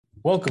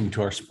Welcome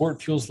to our Sport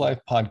Fuels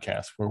Life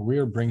podcast, where we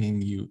are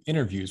bringing you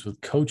interviews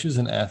with coaches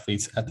and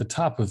athletes at the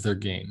top of their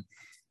game.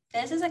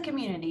 This is a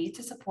community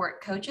to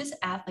support coaches,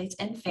 athletes,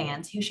 and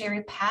fans who share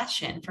a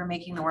passion for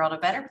making the world a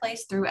better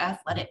place through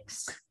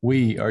athletics.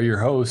 We are your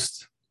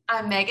hosts.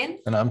 I'm Megan.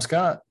 And I'm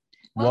Scott.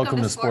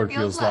 Welcome to Sport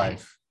Fuels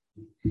Life.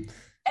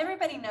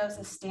 Everybody knows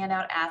a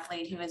standout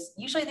athlete who is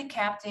usually the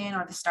captain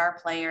or the star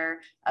player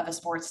of a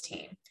sports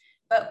team.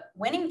 But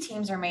winning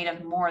teams are made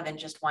of more than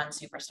just one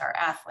superstar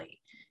athlete.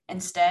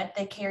 Instead,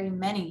 they carry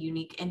many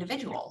unique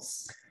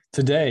individuals.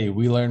 Today,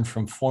 we learned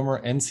from former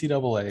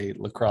NCAA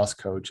lacrosse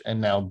coach and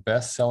now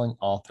best-selling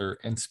author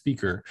and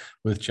speaker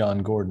with John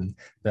Gordon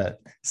that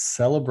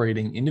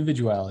celebrating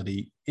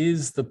individuality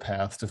is the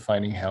path to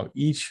finding how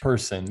each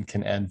person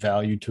can add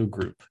value to a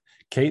group.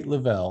 Kate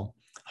Leavell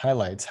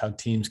highlights how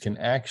teams can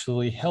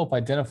actually help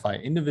identify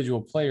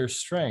individual players'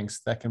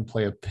 strengths that can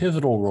play a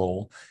pivotal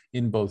role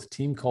in both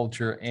team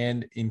culture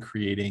and in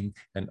creating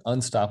an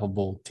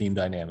unstoppable team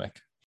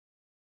dynamic.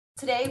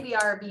 Today, we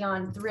are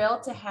beyond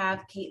thrilled to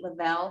have Kate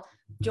Leavell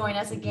join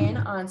us again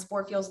on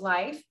Sport Fuels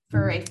Life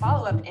for a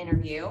follow-up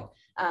interview.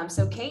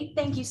 So Kate,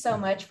 thank you so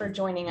much for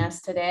joining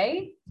us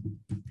today.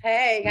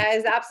 Hey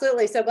guys,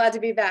 absolutely. So glad to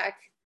be back.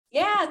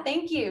 Yeah,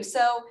 thank you.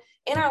 So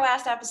in our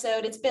last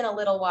episode, it's been a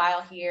little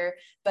while here,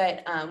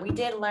 but we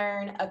did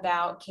learn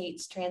about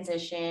Kate's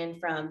transition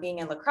from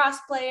being a lacrosse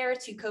player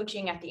to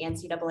coaching at the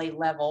NCAA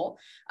level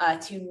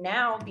to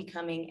now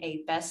becoming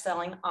a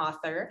best-selling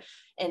author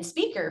and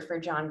speaker for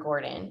John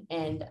Gordon.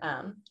 And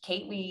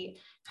Kate, we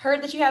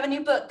heard that you have a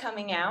new book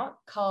coming out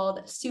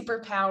called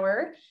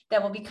Superpower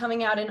that will be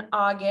coming out in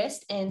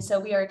August. And so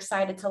we are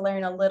excited to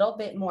learn a little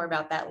bit more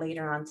about that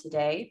later on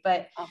today.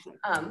 But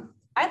awesome.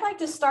 I'd like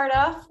to start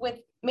off with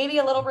maybe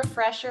a little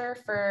refresher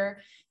for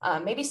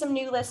maybe some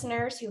new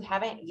listeners who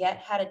haven't yet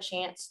had a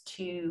chance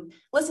to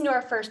listen to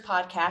our first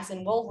podcast,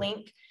 and we'll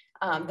link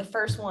the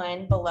first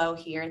one below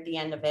here at the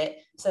end of it,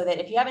 so that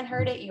if you haven't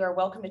heard it, you are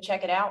welcome to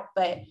check it out.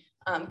 But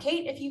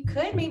Kate, if you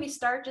could maybe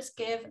just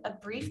give a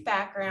brief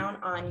background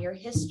on your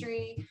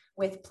history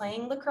with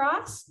playing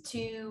lacrosse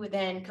to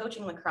then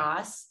coaching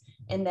lacrosse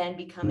and then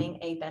becoming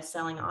a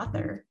best-selling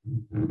author.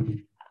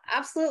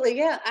 Absolutely.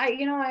 Yeah.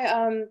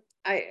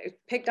 I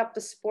picked up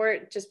the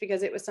sport just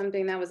because it was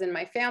something that was in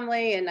my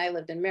family, and I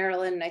lived in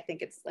Maryland, and I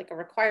think it's like a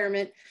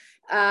requirement,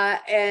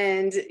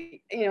 and,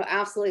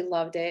 absolutely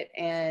loved it.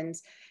 And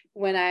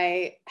when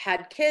I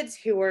had kids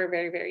who were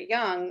very, very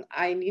young,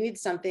 I needed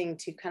something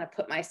to kind of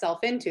put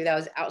myself into that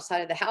was outside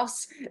of the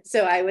house.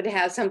 So I would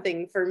have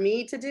something for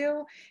me to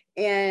do.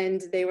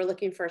 And they were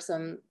looking for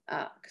some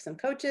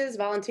coaches,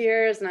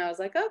 volunteers. And I was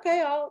like,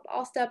 okay,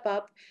 I'll step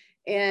up.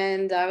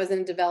 And I was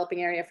in a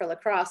developing area for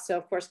lacrosse. So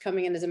of course,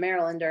 coming in as a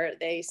Marylander,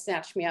 they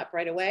snatched me up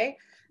right away.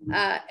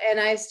 And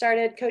I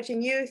started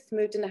coaching youth,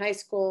 moved into high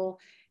school,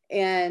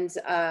 and,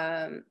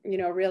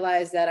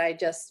 realized that I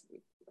just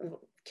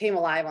came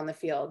alive on the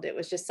field. It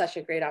was just such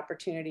a great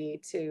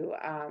opportunity to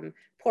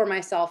pour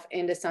myself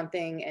into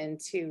something and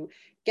to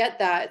get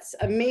that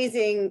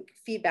amazing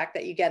feedback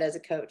that you get as a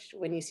coach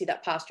when you see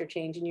that posture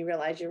change and you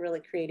realize you're really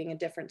creating a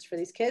difference for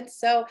these kids.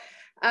 So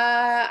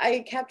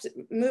I kept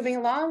moving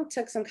along,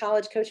 took some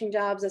college coaching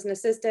jobs as an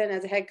assistant,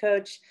 as a head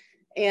coach,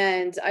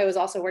 and I was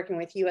also working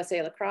with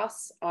USA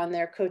Lacrosse on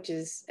their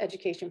coaches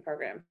education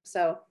program.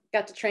 So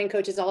got to train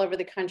coaches all over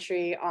the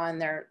country on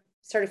their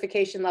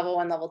certification, level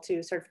 1, level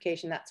 2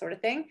 certification, that sort of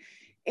thing.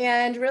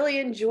 And really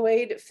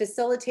enjoyed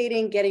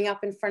facilitating, getting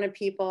up in front of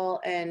people.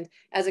 And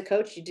as a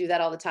coach, you do that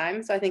all the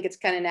time. So I think it's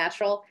kind of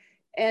natural.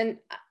 And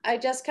I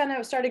just kind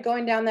of started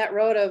going down that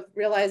road of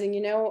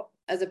realizing,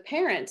 as a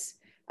parent,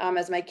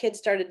 as my kids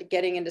started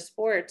getting into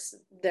sports,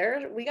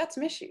 we got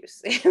some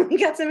issues. We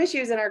got some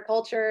issues in our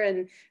culture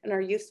and in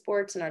our youth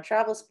sports and our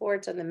travel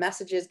sports, and the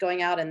messages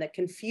going out and the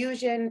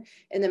confusion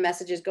in the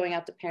messages going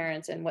out to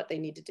parents and what they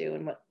need to do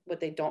and what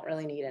they don't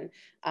really need.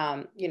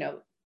 And,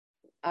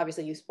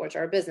 obviously youth sports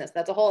are a business.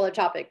 That's a whole other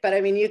topic, but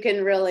I mean, you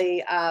can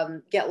really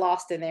get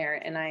lost in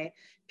there. And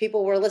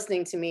people were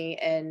listening to me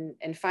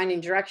and finding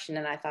direction.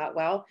 And I thought,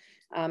 well,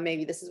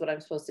 maybe this is what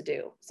I'm supposed to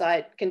do. So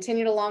I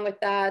continued along with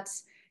that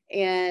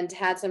and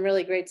had some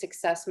really great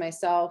success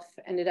myself.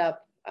 Ended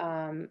up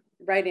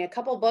writing a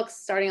couple books,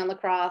 starting on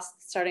lacrosse,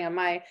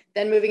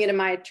 then moving into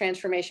my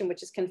transformation,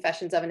 which is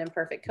Confessions of an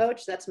Imperfect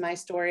Coach. That's my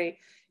story.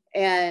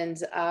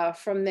 And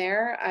from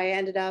there, I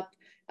ended up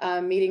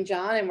meeting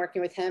John and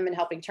working with him and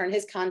helping turn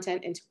his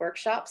content into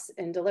workshops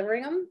and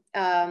delivering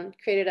them.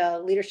 Created a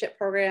leadership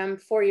program,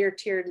 4-year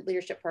tiered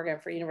leadership program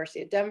for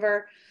University of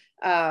Denver.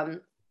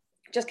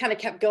 Just kind of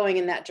kept going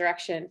in that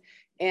direction.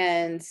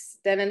 And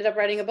then ended up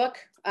writing a book,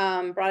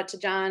 brought it to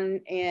John,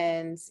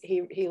 and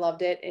he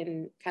loved it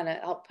and kind of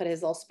helped put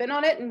his little spin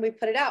on it, and we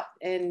put it out.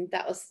 And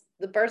that was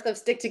the birth of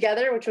Stick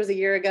Together, which was a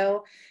year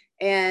ago.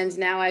 And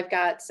now I've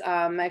got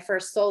my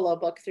first solo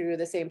book through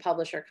the same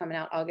publisher coming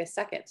out August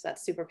 2nd. So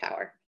that's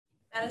Superpower.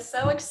 That is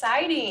so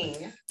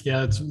exciting.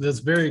 Yeah, that's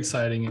very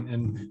exciting.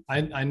 And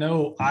I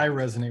know I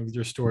resonate with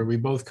your story. We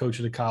both coach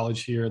at a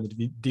college here at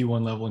the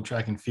D1 level in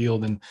track and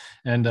field,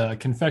 and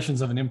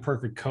Confessions of an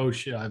Imperfect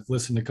Coach. I've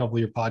listened to a couple of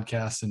your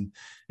podcasts, and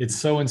it's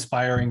so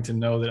inspiring to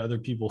know that other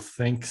people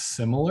think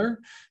similar,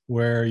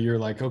 where you're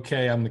like,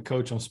 okay, I'm the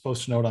coach, I'm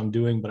supposed to know what I'm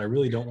doing, but I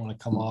really don't want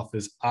to come off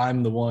as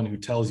I'm the one who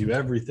tells you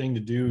everything to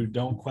do.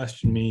 Don't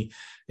question me,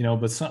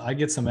 but I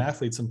get some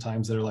athletes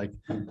sometimes that are like,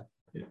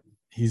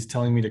 he's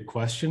telling me to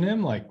question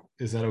him, like,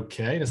 is that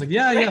okay? And it's like,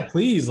 yeah,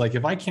 please. Like,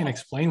 if I can't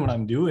explain what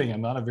I'm doing,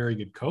 I'm not a very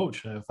good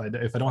coach if I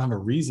don't have a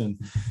reason.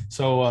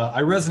 So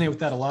I resonate with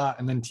that a lot.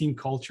 And then team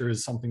culture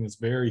is something that's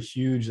very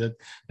huge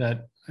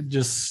that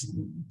just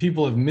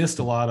people have missed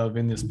a lot of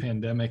in this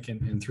pandemic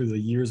and through the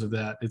years of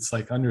that. It's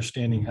like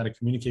understanding how to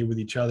communicate with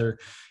each other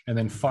and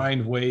then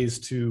find ways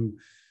to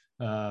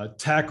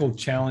tackle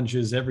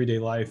challenges, everyday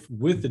life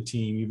with the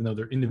team, even though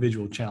they're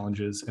individual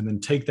challenges, and then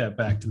take that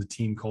back to the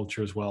team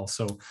culture as well.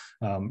 So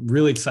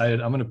really excited.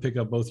 I'm going to pick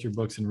up both your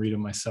books and read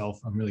them myself.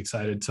 I'm really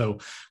excited. So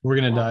we're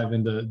going to dive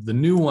into the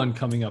new one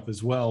coming up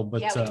as well. But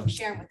yeah, we can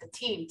share them with the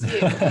team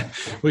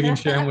too. We can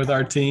share them with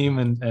our team.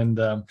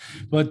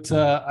 But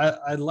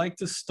I'd like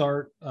to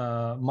start.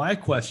 My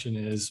question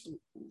is,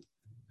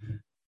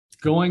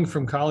 going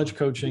from college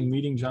coaching,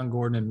 meeting John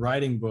Gordon, and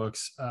writing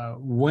books,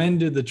 when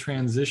did the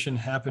transition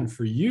happen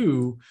for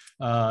you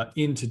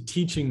into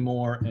teaching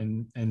more,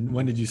 and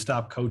when did you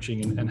stop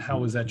coaching, and how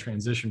was that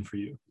transition for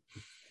you?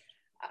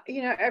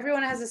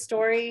 Everyone has a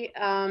story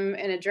and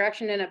a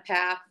direction and a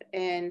path.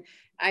 And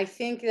I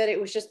think that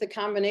it was just the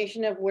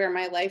combination of where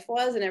my life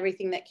was and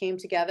everything that came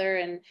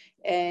together.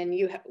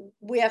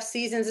 We have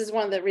seasons. This is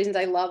one of the reasons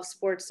I love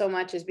sports so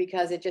much, is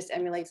because it just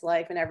emulates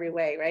life in every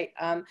way,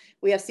 right?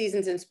 We have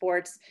seasons in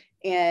sports,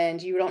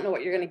 and you don't know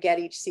what you're going to get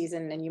each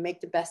season, and you make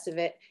the best of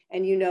it.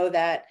 And you know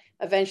that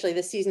eventually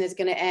the season is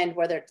going to end,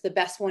 whether it's the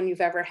best one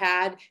you've ever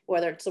had,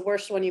 whether it's the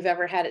worst one you've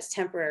ever had, it's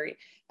temporary.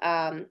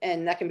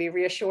 And that can be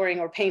reassuring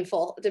or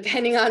painful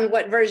depending on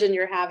what version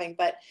you're having.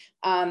 But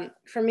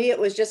for me, it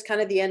was just kind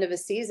of the end of a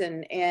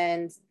season,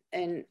 and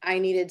I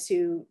needed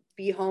to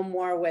be home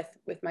more with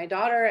my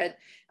daughter.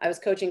 I was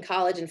coaching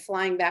college and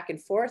flying back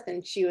and forth,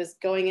 and she was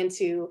going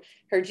into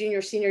her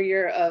senior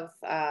year of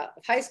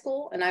high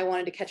school, and I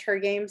wanted to catch her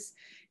games.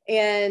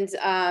 And,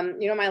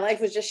 my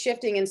life was just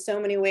shifting in so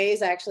many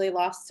ways. I actually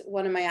lost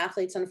one of my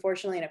athletes,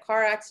 unfortunately, in a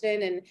car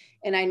accident,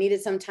 and I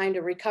needed some time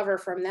to recover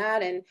from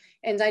that.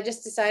 And I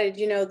just decided,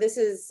 this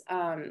is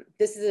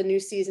a new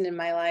season in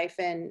my life.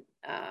 And,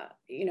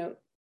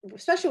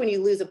 especially when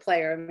you lose a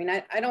player. I mean,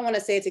 I don't want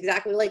to say it's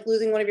exactly like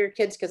losing one of your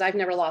kids, because I've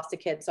never lost a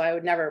kid, so I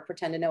would never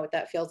pretend to know what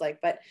that feels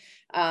like. But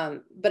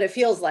it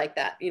feels like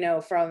that,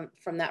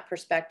 from that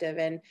perspective.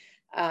 And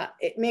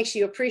it makes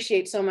you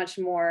appreciate so much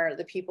more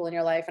the people in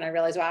your life. And I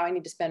realized, wow, I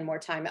need to spend more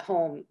time at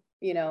home,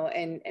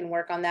 and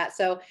work on that.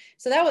 So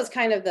that was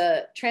kind of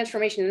the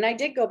transformation. And I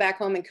did go back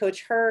home and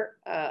coach her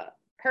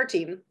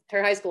team,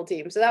 her high school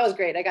team. So that was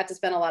great. I got to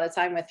spend a lot of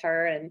time with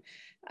her.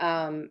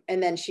 And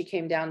then she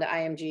came down to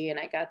IMG, and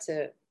I got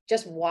to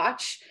just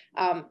watch.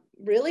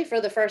 Really, for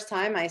the first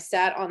time, I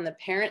sat on the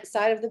parent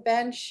side of the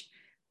bench,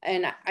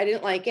 and I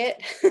didn't like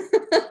it,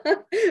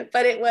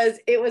 but it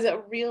was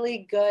a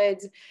really good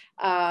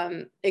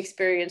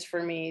experience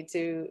for me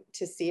to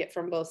see it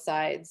from both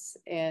sides.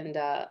 And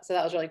so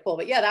that was really cool.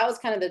 But yeah, that was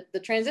kind of the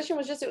transition.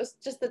 It was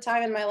just the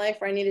time in my life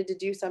where I needed to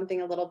do something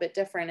a little bit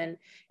different.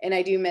 And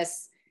I do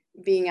miss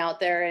being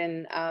out there,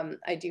 and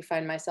I do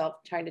find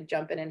myself trying to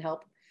jump in and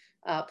help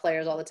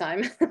players all the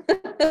time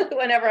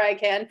whenever I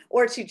can,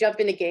 or to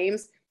jump into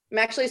games. I'm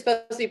actually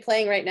supposed to be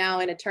playing right now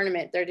in a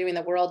tournament. They're doing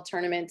the world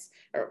tournaments,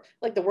 or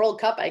like the World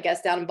Cup, I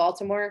guess, down in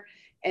Baltimore.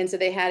 And so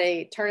they had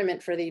a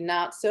tournament for the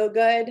not so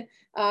good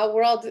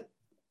world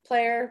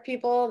player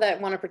people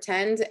that want to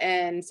pretend.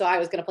 And so I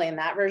was going to play in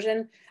that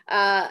version.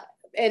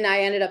 And I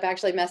ended up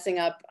actually messing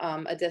up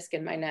a disc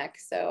in my neck.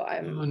 So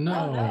I'm right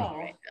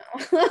now.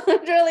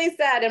 It's really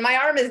sad. And my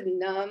arm is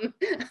numb.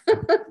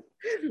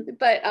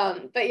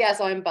 But yeah,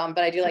 so I'm bummed,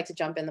 but I do like to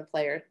jump in the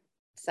player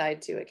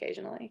side too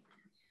occasionally.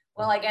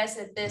 Well, I guess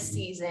at this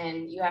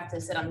season, you have to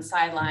sit on the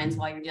sidelines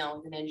while you're dealing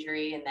with an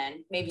injury, and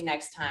then maybe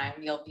next time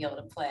you'll be able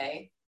to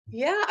play.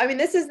 Yeah, I mean,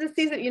 this is the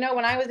season.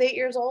 When I was 8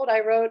 years old, I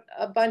wrote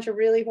a bunch of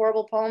really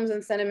horrible poems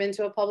and sent them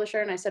into a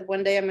publisher. And I said,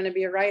 one day I'm going to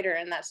be a writer.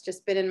 And that's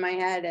just been in my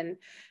head. And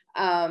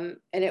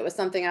it was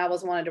something I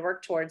always wanted to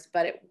work towards,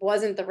 but it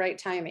wasn't the right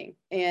timing.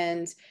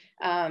 And,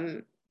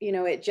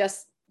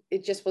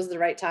 it just was the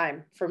right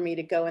time for me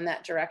to go in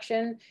that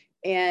direction.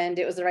 And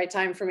it was the right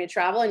time for me to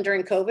travel. And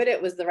during COVID,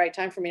 it was the right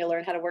time for me to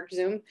learn how to work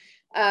Zoom.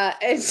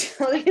 And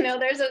so,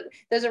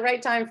 there's a right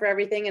time for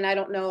everything. And I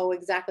don't know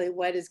exactly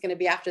what is going to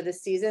be after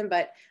this season,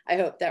 but I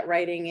hope that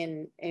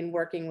writing and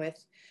working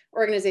with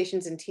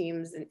organizations and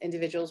teams and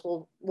individuals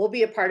will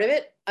be a part of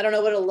it. I don't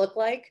know what it'll look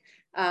like,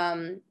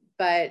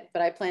 but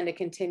I plan to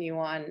continue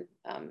on,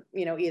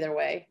 either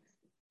way.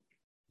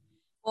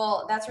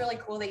 Well, that's really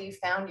cool that you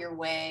found your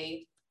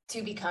way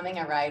to becoming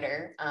a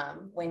writer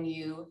when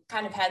you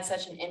kind of had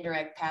such an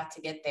indirect path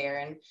to get there.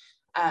 And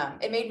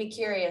it made me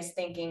curious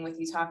thinking with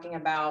you talking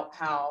about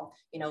how,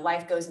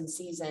 life goes in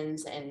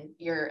seasons and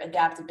your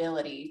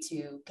adaptability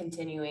to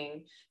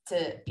continuing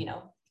to,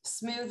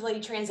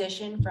 smoothly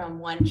transition from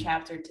one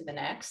chapter to the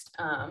next.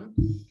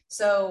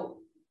 So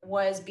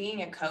was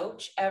being a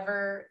coach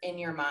ever in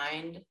your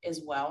mind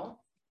as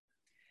well?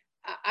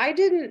 I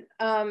didn't,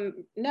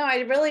 no, I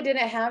really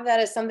didn't have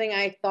that as something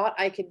I thought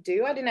I could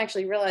do. I didn't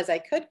actually realize I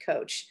could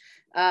coach.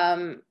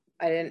 I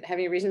didn't have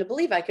any reason to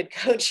believe I could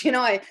coach.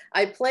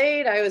 I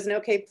played, I was an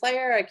okay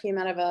player. I came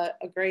out of a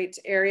great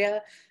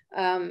area.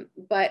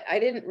 But I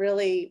didn't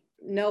really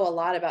know a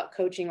lot about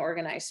coaching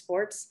organized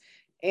sports,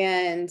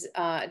 and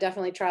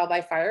definitely trial by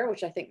fire,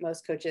 which I think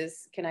most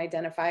coaches can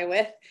identify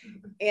with.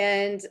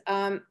 And,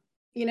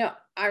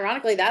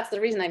 ironically, that's the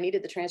reason I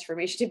needed the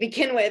transformation to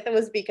begin with. It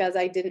was because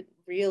I didn't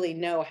really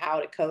know how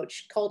to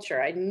coach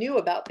culture. I knew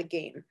about the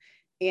game,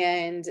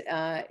 and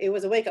it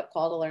was a wake-up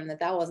call to learn that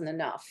that wasn't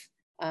enough.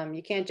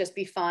 You can't just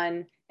be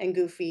fun and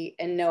goofy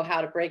and know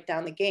how to break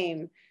down the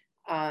game.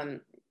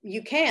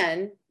 You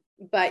can,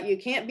 but you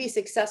can't be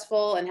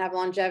successful and have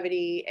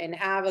longevity and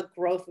have a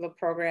growth of a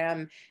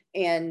program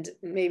and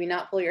maybe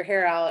not pull your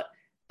hair out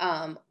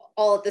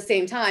all at the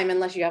same time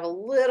unless you have a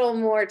little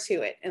more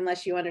to it,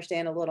 unless you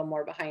understand a little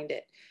more behind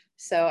it.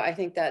 So I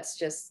think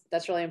that's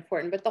really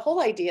important. But the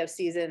whole idea of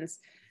seasons,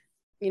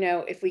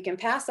 if we can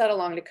pass that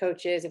along to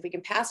coaches, if we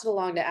can pass it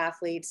along to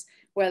athletes,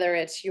 whether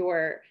it's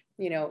your,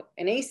 an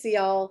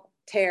ACL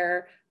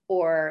tear,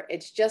 or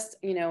it's just,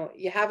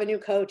 you have a new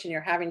coach and you're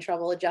having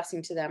trouble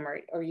adjusting to them,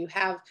 or you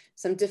have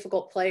some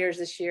difficult players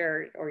this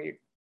year, or your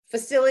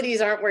facilities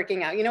aren't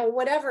working out,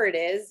 whatever it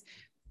is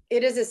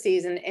a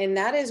season. And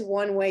that is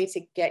one way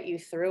to get you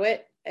through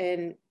it.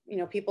 And,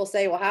 people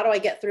say, well, how do I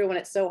get through when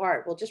it's so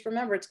hard? Well, just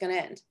remember it's going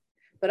to end.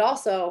 But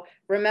also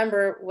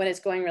remember when it's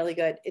going really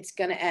good, it's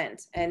going to end.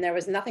 And there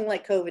was nothing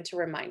like COVID to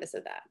remind us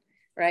of that,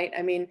 right?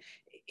 I mean,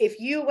 if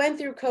you went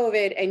through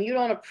COVID and you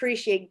don't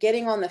appreciate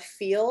getting on the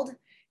field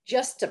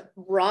just to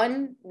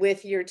run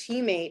with your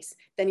teammates,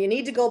 then you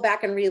need to go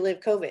back and relive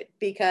COVID,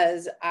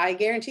 because I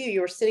guarantee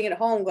you were sitting at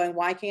home going,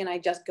 why can't I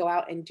just go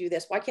out and do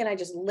this? Why can't I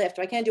just lift?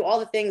 Why can't I do all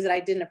the things that I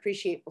didn't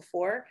appreciate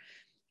before?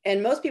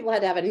 And most people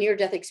had to have a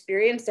near-death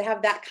experience to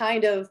have that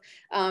kind of,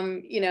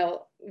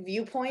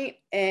 viewpoint.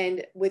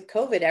 And with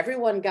COVID,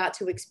 everyone got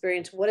to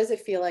experience, what does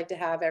it feel like to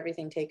have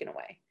everything taken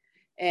away?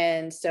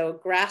 And so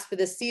grasp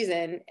this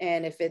season.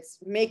 And if it's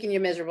making you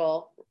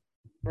miserable,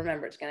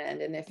 remember it's going to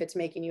end. And if it's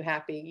making you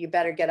happy, you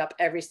better get up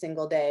every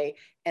single day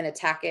and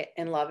attack it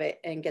and love it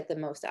and get the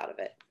most out of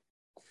it.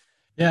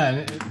 Yeah,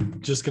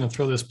 and just going to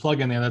throw this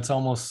plug in there. That's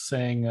almost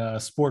saying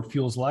sport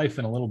fuels life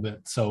in a little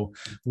bit. So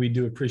we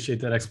do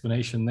appreciate that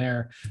explanation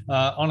there.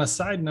 On a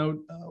side note,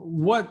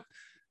 what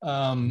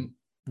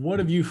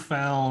have you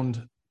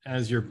found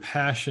as your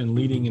passion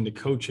leading into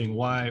coaching?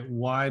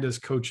 Why does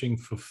coaching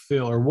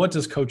fulfill, or what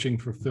does coaching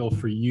fulfill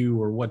for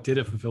you, or what did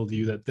it fulfill to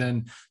you that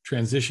then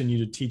transitioned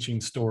you to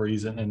teaching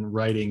stories and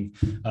writing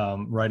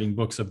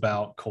books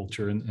about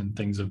culture and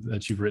things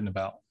that you've written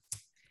about?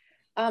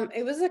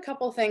 It was a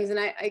couple things, and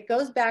it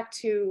goes back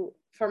to,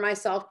 for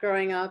myself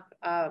growing up,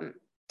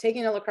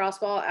 taking a lacrosse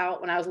ball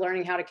out when I was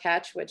learning how to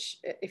catch, which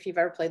if you've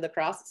ever played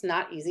lacrosse, it's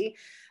not easy.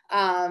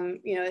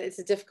 It's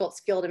a difficult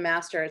skill to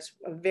master. It's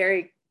a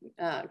very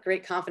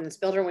great confidence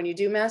builder when you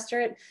do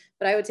master it.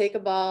 But I would take a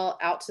ball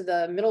out to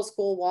the middle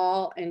school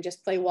wall and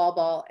just play wall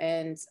ball.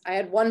 And I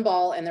had one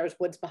ball and there was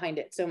woods behind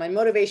it. So my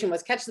motivation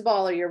was catch the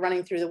ball or you're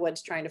running through the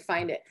woods trying to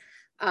find it.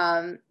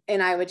 And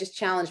I would just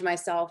challenge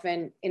myself,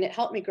 and it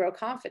helped me grow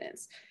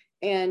confidence.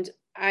 And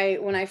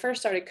when I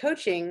first started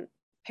coaching,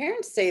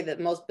 parents say the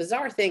most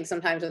bizarre things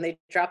sometimes when they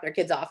drop their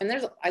kids off.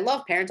 And I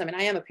love parents. I mean,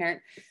 I am a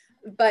parent,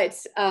 but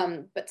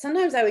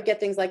sometimes I would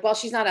get things like, well,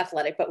 she's not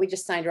athletic, but we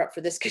just signed her up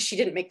for this because she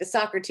didn't make the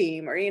soccer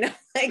team, or,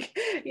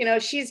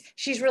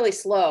 she's really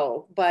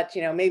slow, but,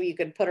 maybe you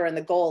could put her in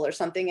the goal or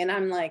something. And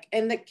I'm like,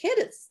 and the kid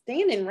is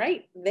standing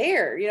right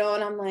there,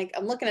 and I'm like,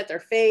 I'm looking at their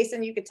face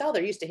and you could tell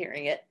they're used to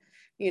hearing it.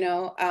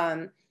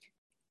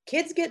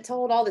 Kids get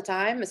told all the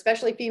time,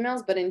 especially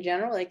females, but in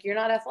general, like, you're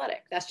not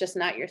athletic. That's just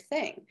not your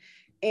thing.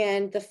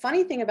 And the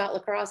funny thing about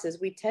lacrosse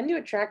is we tend to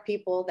attract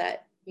people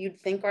that you'd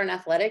think aren't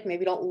athletic,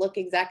 maybe don't look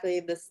exactly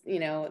this,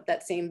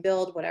 that same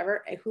build,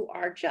 whatever, who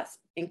are just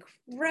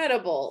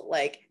incredible.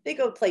 Like, they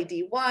go play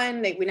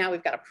D1,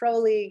 we've got a pro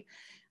league.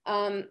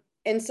 And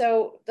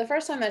so the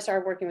first time I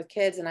started working with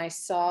kids and I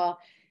saw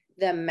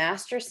them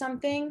master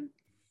something,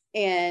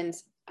 and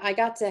I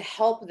got to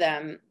help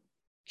them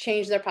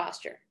change their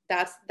posture.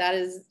 That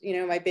is,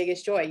 my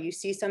biggest joy. You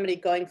see somebody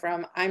going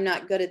from, I'm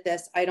not good at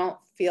this, I don't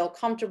feel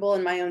comfortable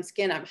in my own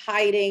skin, I'm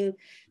hiding,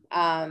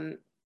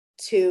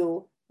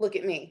 to look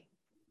at me,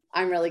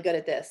 I'm really good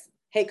at this.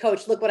 Hey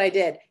coach, look what I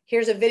did.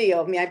 Here's a video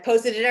of me. I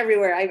posted it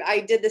everywhere. I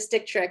did the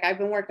stick trick. I've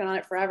been working on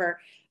it forever.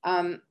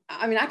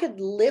 I could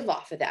live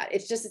off of that.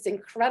 It's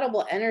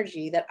incredible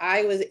energy that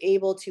I was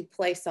able to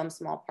play some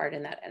small part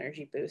in that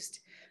energy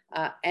boost.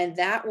 And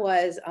that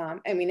was,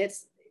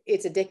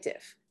 it's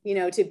addictive,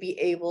 to be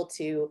able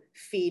to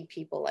feed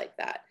people like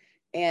that.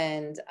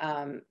 And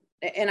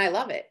and I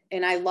love it.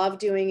 And I love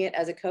doing it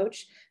as a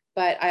coach,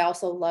 but I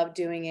also love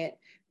doing it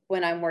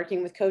when I'm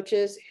working with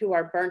coaches who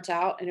are burnt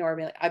out and who are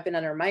like, I've been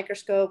under a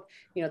microscope,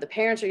 the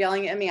parents are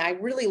yelling at me. I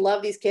really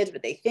love these kids,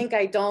 but they think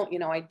I don't,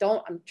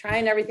 I'm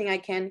trying everything I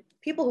can.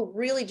 People who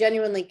really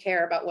genuinely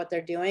care about what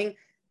they're doing,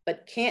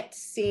 but can't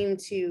seem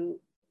to,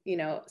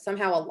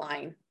 somehow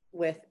align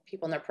with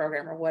people in their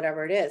program or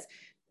whatever it is.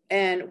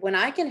 And when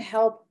I can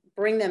help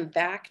bring them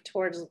back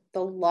towards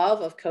the love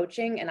of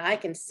coaching, and I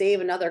can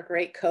save another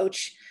great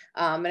coach,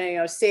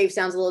 and save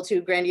sounds a little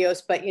too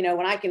grandiose, but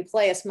when I can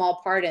play a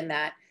small part in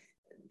that,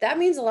 that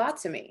means a lot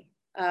to me.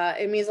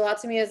 It means a lot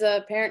to me as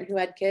a parent who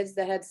had kids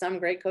that had some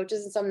great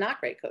coaches and some not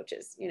great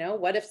coaches.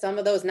 What if some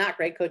of those not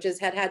great coaches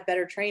had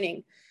better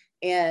training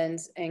and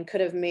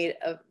could have made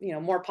a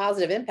more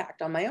positive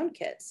impact on my own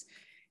kids?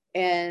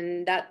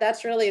 And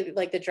that's really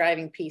like the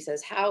driving piece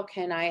is how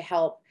can I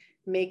help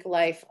make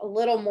life a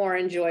little more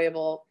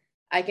enjoyable?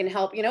 I can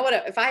help,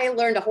 if I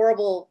learned a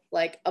horrible,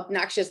 like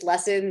obnoxious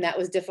lesson that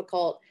was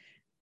difficult,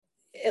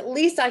 at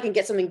least I can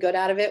get something good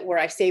out of it where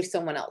I save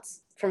someone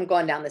else from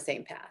going down the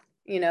same path.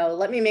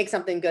 Let me make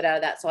something good out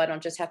of that so I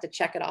don't just have to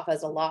check it off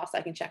as a loss.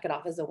 I can check it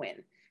off as a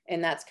win.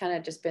 And that's kind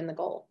of just been the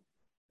goal.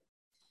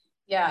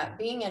 Yeah,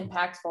 being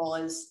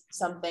impactful is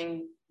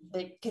something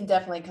that can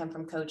definitely come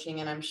from coaching,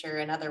 and I'm sure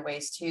in other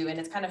ways too. And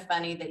it's kind of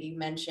funny that you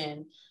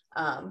mentioned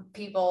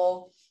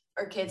people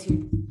or kids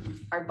who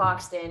are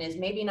boxed in as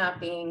maybe not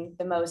being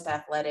the most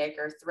athletic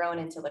or thrown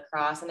into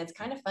lacrosse. And it's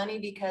kind of funny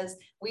because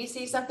we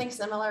see something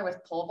similar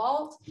with pole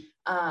vault.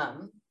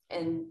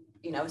 And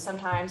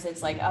sometimes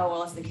it's like, oh,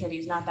 well, it's the kid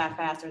who's not that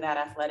fast or that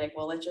athletic.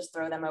 Well, let's just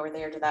throw them over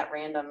there to that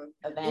random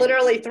event.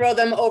 Literally throw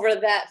them over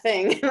that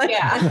thing.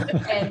 Yeah.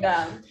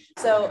 And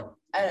so,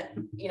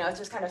 it's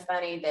just kind of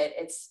funny that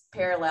it's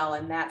parallel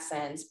in that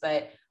sense.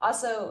 But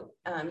also,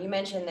 you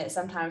mentioned that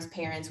sometimes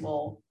parents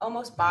will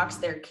almost box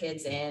their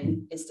kids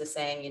in as to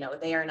saying,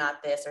 they are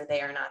not this or they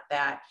are not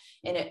that.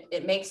 And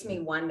it makes me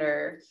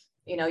wonder,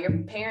 your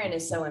parent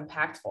is so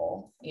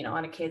impactful,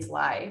 on a kid's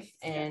life.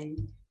 And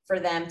for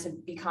them to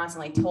be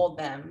constantly told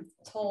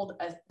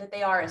that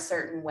they are a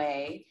certain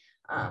way,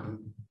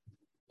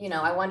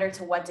 I wonder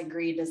to what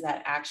degree does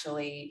that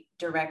actually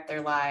direct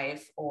their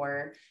life,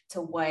 or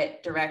to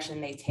what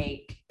direction they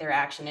take their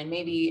action. And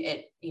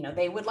maybe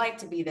they would like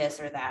to be this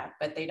or that,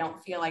 but they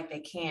don't feel like they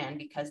can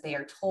because they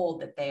are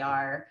told that they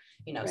are,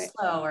 right,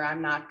 slow, or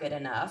I'm not good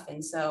enough.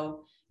 And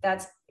so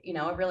that's,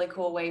 a really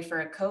cool way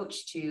for a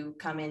coach to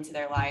come into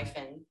their life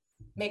and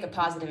make a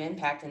positive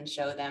impact and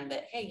show them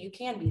that, hey, you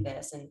can be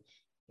this, and,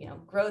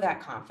 grow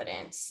that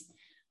confidence.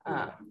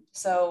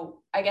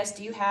 So I guess,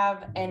 do you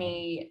have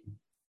any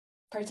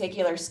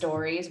particular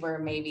stories where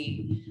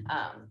maybe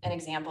an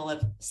example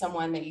of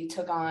someone that you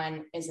took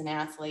on as an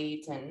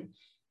athlete and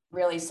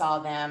really saw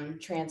them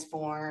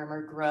transform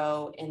or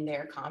grow in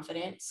their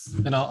confidence?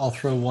 And I'll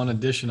throw one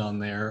addition on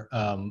there,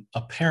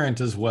 a parent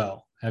as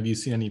well. Have you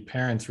seen any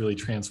parents really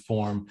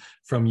transform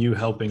from you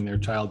helping their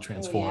child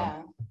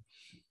transform?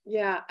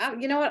 Yeah.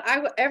 You know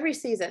what? Every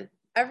season,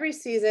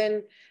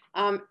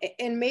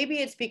 and maybe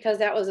it's because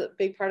that was a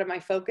big part of my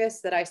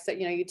focus that I said,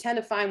 you tend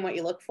to find what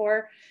you look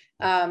for.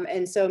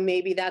 And so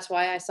maybe that's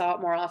why I saw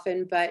it more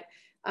often. But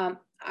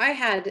I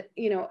had,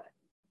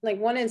 like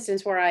one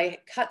instance where I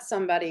cut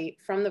somebody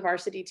from the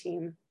varsity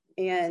team.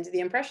 And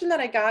the impression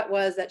that I got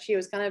was that she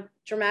was kind of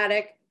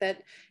dramatic,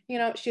 that,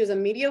 she was a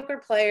mediocre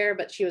player,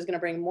 but she was going to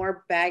bring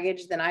more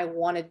baggage than I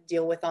wanted to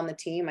deal with on the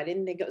team. I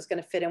didn't think it was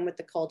going to fit in with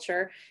the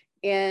culture.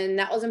 And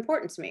that was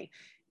important to me.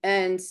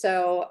 And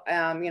so,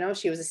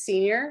 she was a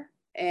senior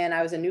and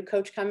I was a new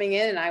coach coming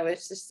in, and I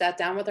was just sat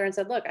down with her and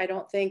said, look, I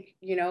don't think,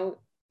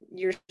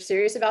 you're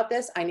serious about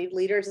this. I need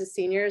leaders as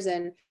seniors,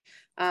 and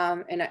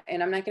I'm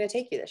not going to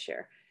take you this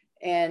year.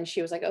 And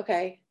she was like,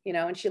 okay,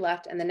 and she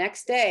left. And the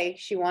next day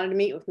she wanted to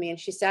meet with me, and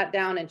she sat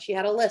down and she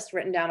had a list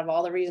written down of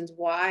all the reasons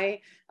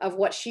why, of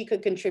what she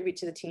could contribute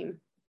to the team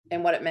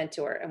and what it meant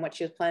to her and what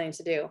she was planning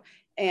to do.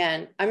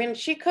 And I mean,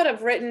 she could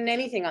have written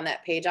anything on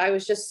that page. I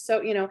was just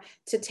so,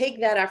 to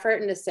take that effort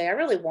and to say, I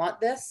really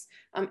want this.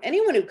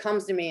 Anyone who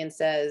comes to me and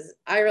says,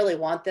 I really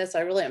want this,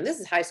 I really am.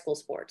 This is high school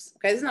sports.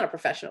 Okay. This is not a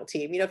professional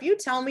team. If you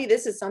tell me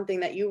this is something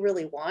that you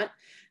really want,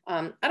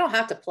 I don't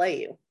have to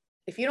play you.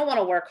 If you don't want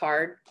to work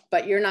hard,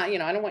 but you're not,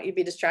 I don't want you to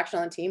be a distraction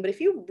on the team. But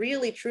if you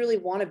really, truly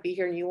want to be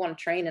here and you want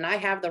to train, and I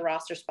have the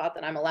roster spot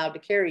that I'm allowed to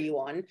carry you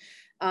on,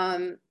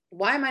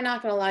 why am I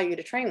not going to allow you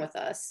to train with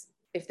us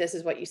if this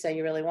is what you say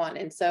you really want?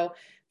 And so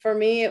for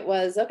me, it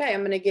was, okay,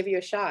 I'm going to give you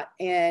a shot.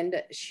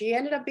 And she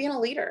ended up being a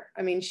leader.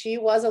 I mean, she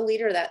was a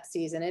leader that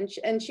season,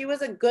 and she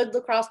was a good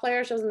lacrosse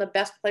player. She wasn't the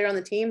best player on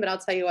the team, but I'll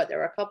tell you what, there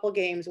were a couple of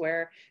games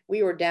where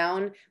we were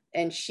down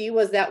and she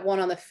was that one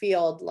on the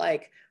field.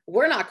 Like,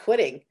 we're not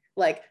quitting.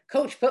 Like,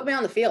 coach, put me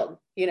on the field,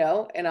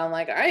 and I'm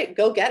like, all right,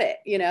 go get it,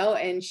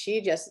 and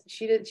she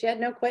had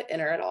no quit in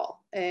her at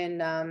all.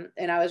 And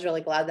I was really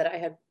glad that I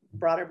had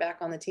brought her back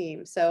on the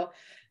team. So,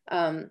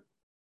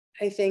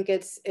 I think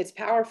it's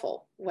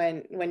powerful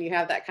when you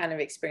have that kind of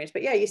experience.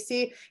 But yeah, you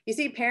see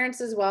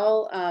parents as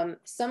well.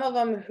 Some of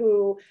them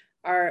who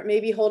are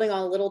maybe holding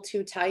on a little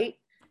too tight,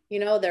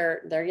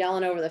 they're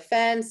yelling over the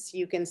fence.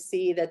 You can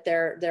see that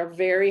they're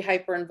very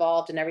hyper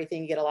involved in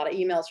everything. You get a lot of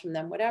emails from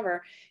them,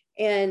 whatever.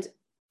 And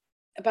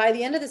by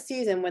the end of the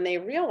season, when they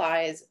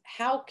realize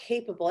how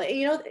capable,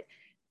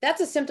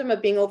 that's a symptom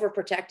of being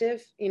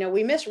overprotective.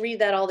 We misread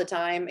that all the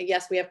time.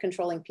 Yes, we have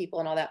controlling people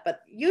and all that,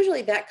 but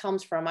usually that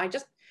comes from, I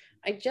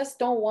just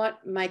don't want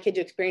my kid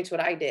to experience what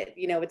I did.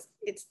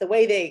 It's the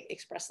way they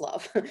express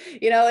love.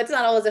 It's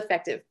not always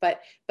effective,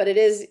 but it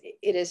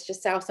is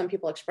just how some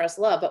people express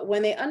love. But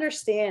when they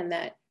understand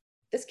that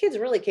this kid's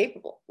really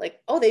capable, like,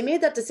 oh, they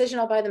made that decision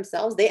all by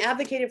themselves. They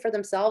advocated for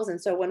themselves.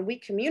 And so when we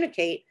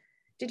communicate,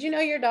 did you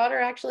know your daughter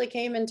actually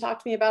came and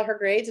talked to me about her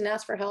grades and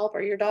asked for help?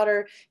 Or your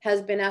daughter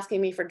has been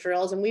asking me for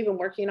drills and we've been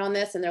working on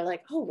this. And they're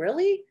like, oh,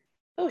 really?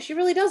 Oh, she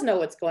really does know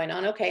what's going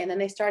on. Okay. And then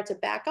they start to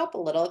back up a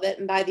little bit.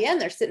 And by the end,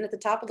 they're sitting at the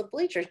top of the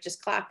bleachers,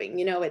 just clapping.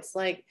 It's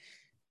like,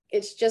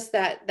 it's just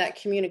that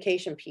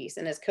communication piece.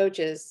 And as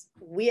coaches,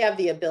 we have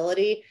the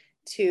ability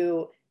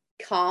to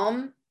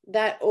calm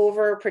that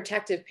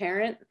overprotective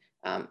parent.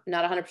 Not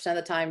 100% of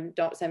the time,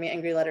 don't send me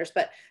angry letters,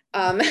 but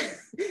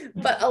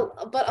but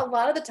a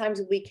lot of the times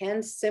we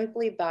can,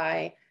 simply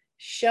by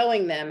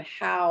showing them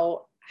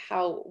how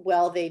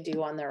well they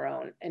do on their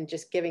own and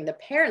just giving the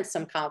parents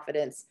some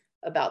confidence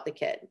about the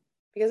kid.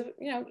 Because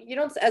you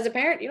don't, as a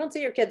parent, you don't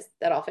see your kids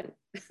that often.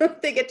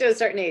 They get to a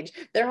certain age,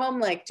 they're home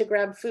like to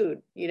grab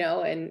food,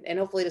 and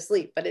hopefully to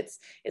sleep, but it's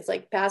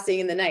like passing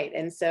in the night.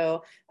 And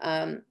so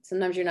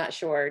sometimes you're not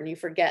sure and you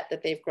forget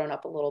that they've grown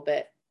up a little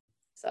bit.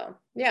 So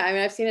yeah, I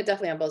mean, I've seen it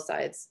definitely on both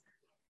sides.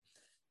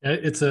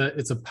 It's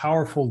a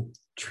powerful,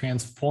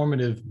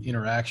 transformative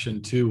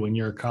interaction too, when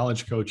you're a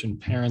college coach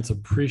and parents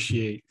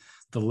appreciate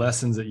the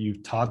lessons that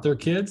you've taught their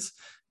kids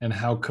and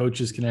how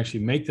coaches can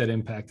actually make that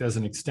impact as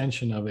an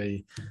extension of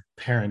a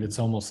parent. It's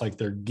almost like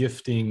they're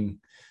gifting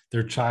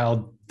their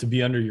child to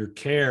be under your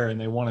care, and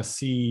they want to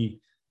see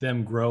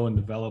them grow and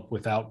develop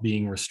without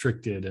being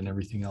restricted and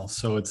everything else.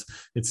 So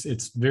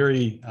it's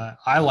very,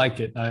 I like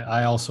it.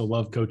 I also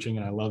love coaching,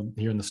 and I love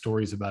hearing the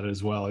stories about it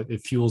as well.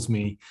 It fuels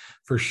me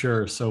for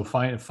sure. So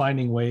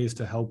finding ways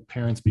to help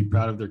parents be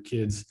proud of their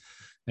kids,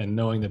 and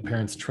knowing that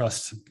parents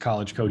trust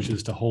college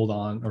coaches to hold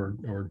on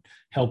or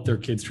help their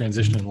kids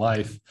transition in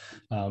life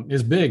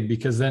is big,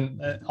 because then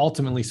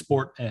ultimately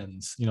sport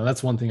ends.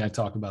 That's one thing I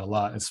talk about a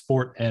lot, is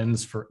sport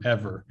ends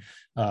forever.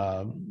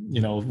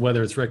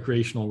 Whether it's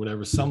recreational or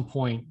whatever, some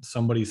point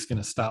somebody's going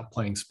to stop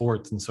playing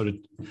sports. And so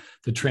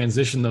to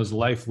transition those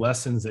life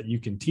lessons that you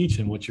can teach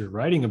and what you're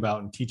writing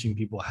about and teaching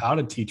people how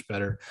to teach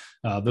better,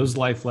 those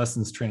life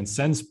lessons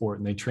transcend sport,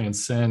 and they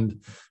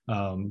transcend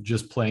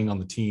just playing on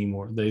the team,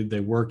 or they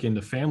work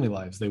into family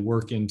lives, they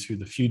work into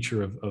the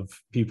future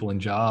of people and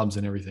jobs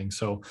and everything.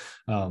 So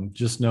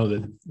just know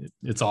that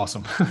it's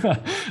awesome.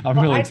 I'm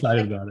really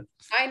excited about it.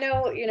 I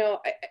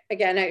know,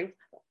 again,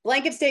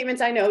 blanket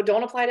statements, I know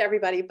don't apply to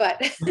everybody, but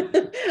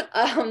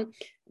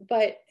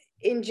but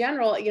in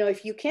general,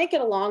 if you can't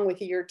get along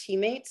with your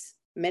teammates,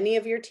 many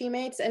of your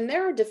teammates, and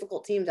there are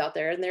difficult teams out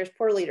there and there's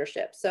poor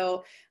leadership.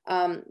 So,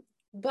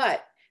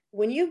 but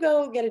when you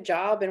go get a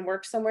job and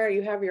work somewhere,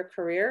 you have your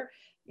career,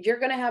 you're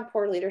going to have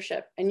poor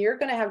leadership and you're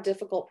going to have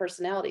difficult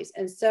personalities.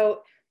 And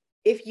so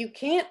if you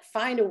can't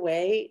find a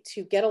way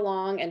to get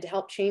along and to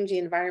help change the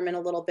environment a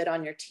little bit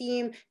on your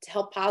team, to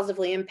help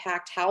positively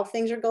impact how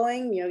things are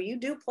going, you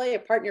do play a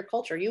part in your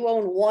culture. You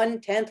own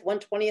 1/10,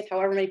 1/20th,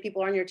 however many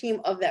people are on your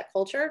team of that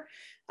culture.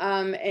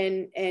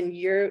 And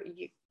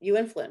you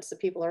influence the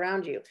people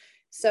around you.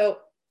 So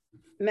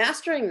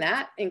mastering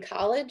that in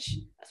college,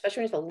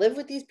 especially when you have to live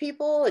with these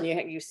people and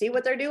you see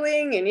what they're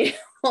doing and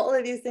all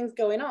of these things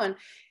going on,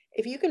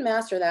 if you can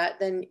master that,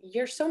 then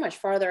you're so much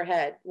farther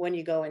ahead when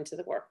you go into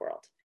the work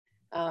world.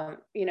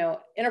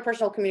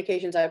 Interpersonal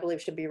communications, I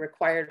believe, should be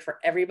required for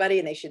everybody,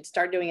 and they should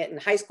start doing it in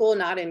high school,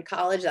 not in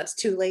college. That's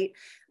too late.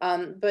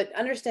 But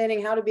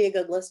understanding how to be a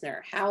good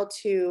listener, how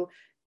to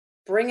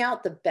bring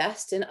out the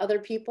best in other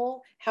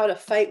people, how to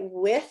fight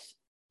with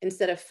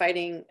instead of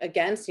fighting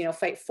against,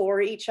 fight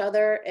for each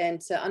other, and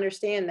to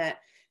understand that,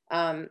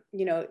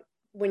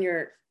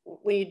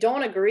 when you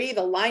don't agree,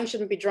 the line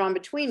shouldn't be drawn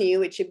between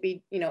you. It should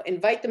be,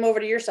 invite them over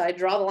to your side,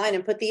 draw the line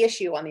and put the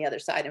issue on the other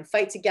side and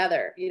fight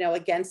together,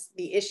 against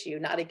the issue,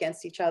 not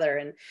against each other.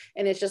 And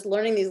it's just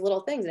learning these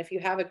little things. And if you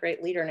have a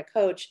great leader and a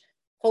coach,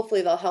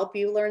 hopefully they'll help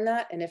you learn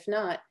that. And if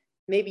not,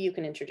 maybe you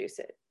can introduce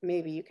it.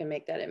 Maybe you can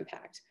make that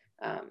impact.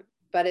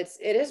 But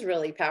it is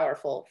really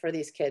powerful for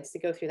these kids to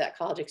go through that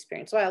college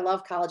experience. So I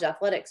love college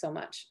athletics so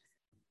much.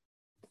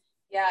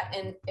 Yeah,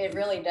 and it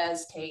really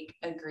does take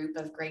a group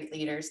of great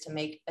leaders to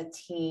make a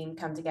team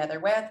come together,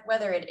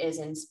 whether it is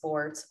in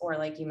sports or,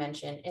 like you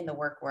mentioned, in the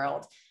work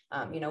world.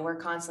 We're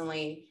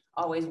constantly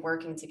always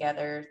working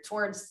together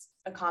towards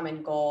a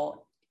common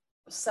goal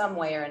some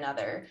way or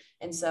another.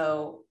 And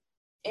so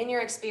in your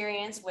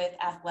experience with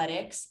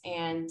athletics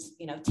and,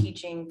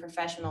 teaching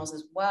professionals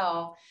as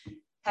well,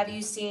 have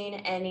you seen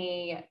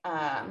any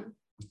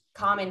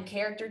common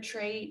character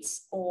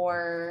traits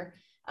or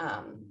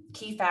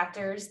key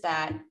factors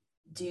that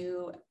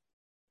do,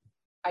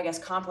 I guess,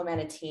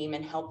 complement a team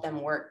and help them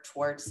work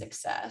towards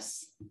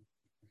success?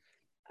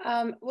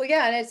 Well,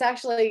 yeah, and it's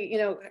actually,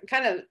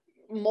 kind of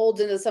molds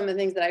into some of the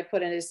things that I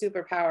put into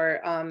Superpower,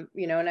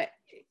 and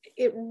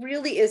it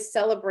really is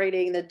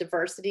celebrating the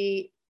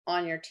diversity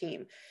on your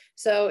team.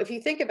 So if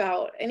you think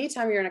about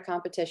anytime you're in a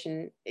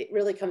competition, it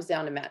really comes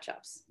down to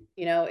matchups.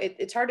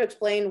 It's hard to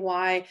explain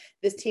why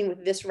this team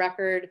with this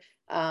record,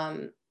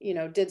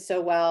 did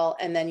so well,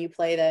 and then you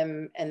play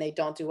them and they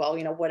don't do well,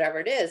 whatever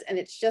it is. And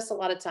it's just a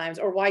lot of times,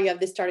 or why you have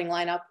this starting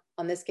lineup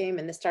on this game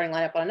and this starting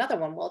lineup on another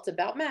one. Well, it's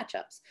about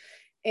matchups.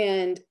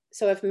 And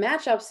so if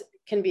matchups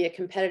can be a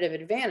competitive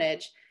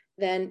advantage,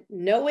 then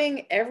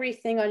knowing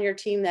everything on your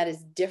team that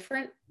is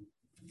different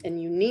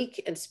and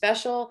unique and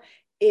special,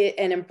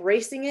 and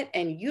embracing it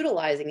and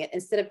utilizing it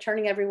instead of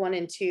turning everyone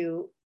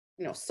into,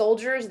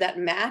 soldiers that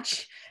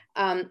match.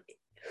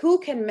 Who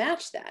can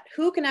match that?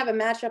 Who can have a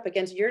matchup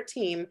against your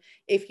team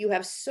if you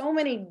have so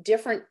many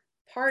different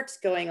parts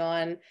going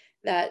on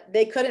that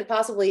they couldn't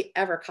possibly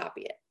ever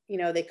copy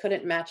it? They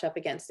couldn't match up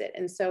against it.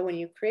 And so when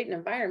you create an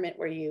environment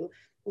where you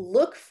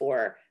look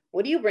for,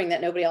 what do you bring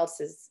that nobody else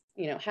has,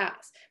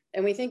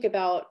 and we think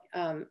about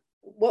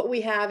what we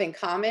have in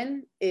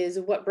common is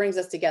what brings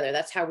us together.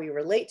 That's how we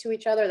relate to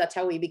each other. That's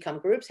how we become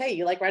groups. Hey,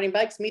 you like riding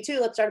bikes? Me too.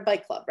 Let's start a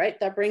bike club, right?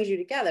 That brings you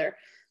together.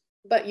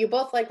 But you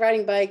both like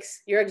riding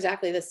bikes. You're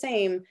exactly the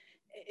same.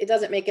 It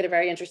doesn't make it a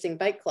very interesting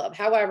bike club.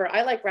 However,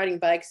 I like riding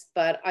bikes,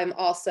 but I'm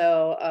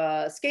also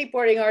a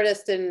skateboarding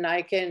artist and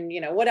I can,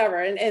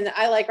 whatever. And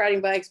I like riding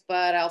bikes,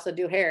 but I also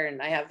do hair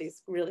and I have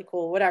these really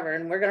cool whatever.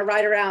 And we're going to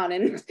ride around.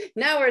 And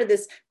now we're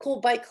this cool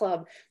bike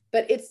club.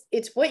 But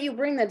it's what you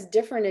bring that's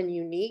different and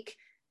unique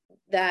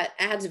that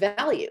adds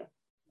value.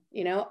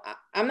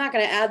 I'm not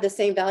going to add the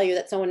same value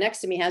that someone next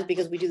to me has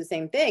because we do the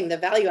same thing. The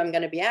value I'm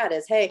going to be at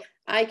is, hey,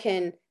 I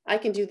can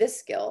do this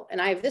skill and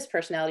I have this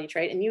personality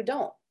trait and you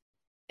don't.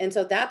 And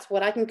so that's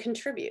what I can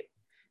contribute.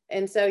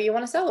 And so you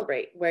want to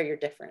celebrate where you're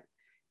different.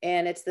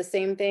 And it's the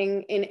same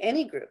thing in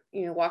any group.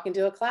 Walk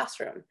into a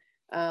classroom.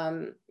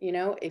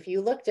 If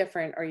you look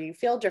different or you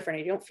feel different,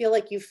 or you don't feel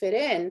like you fit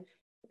in,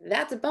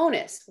 that's a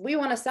bonus. We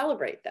want to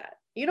celebrate that.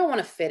 You don't want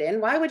to fit in.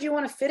 Why would you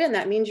want to fit in?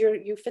 That means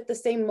you fit the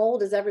same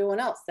mold as everyone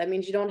else. That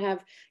means you don't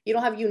have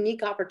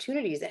unique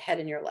opportunities ahead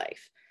in your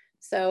life.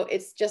 So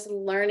it's just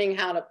learning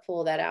how to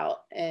pull that out.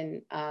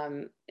 And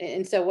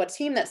so what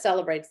team that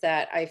celebrates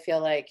that, I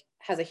feel like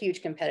has a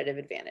huge competitive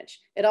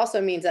advantage. It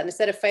also means that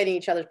instead of fighting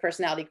each other's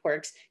personality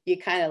quirks, you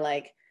kind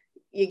of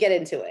you get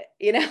into it.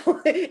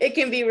 It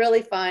can be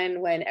really fun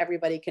when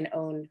everybody can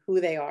own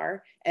who they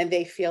are and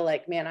they feel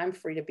like, man, I'm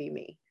free to be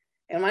me.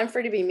 And when I'm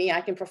free to be me,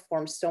 I can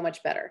perform so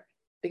much better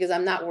because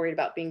I'm not worried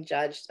about being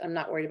judged. I'm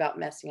not worried about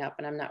messing up,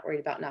 and I'm not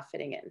worried about not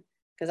fitting in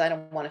because I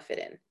don't want to fit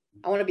in.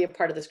 I want to be a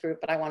part of this group,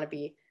 but I want to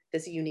be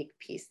this unique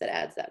piece that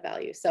adds that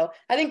value. So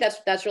I think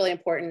that's really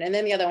important. And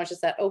then the other one's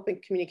just that open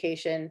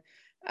communication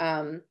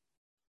and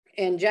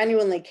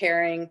genuinely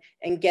caring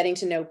and getting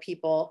to know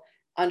people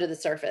under the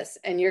surface.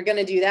 And you're going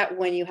to do that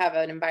when you have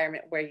an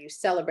environment where you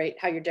celebrate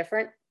how you're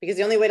different, because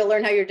the only way to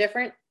learn how you're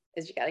different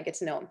is you got to get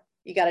to know them.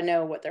 You got to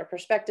know what their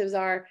perspectives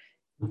are,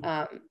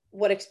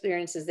 what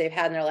experiences they've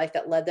had in their life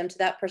that led them to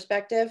that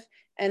perspective,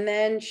 and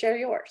then share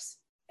yours.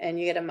 And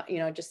you get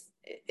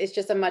it's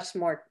just a much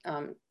more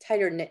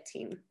tighter knit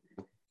team.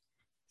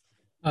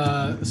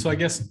 So I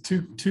guess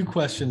two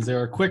questions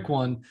there. A quick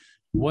one.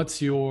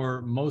 What's your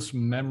most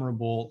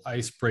memorable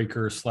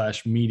icebreaker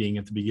 / meeting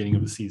at the beginning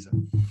of the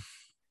season?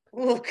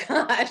 Oh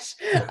gosh,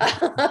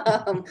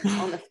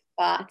 on the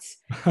spot.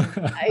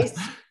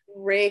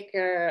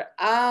 Icebreaker.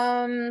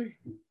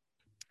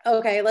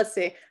 Okay, let's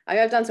see.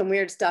 I've done some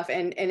weird stuff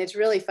and it's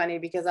really funny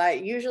because I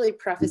usually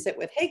preface it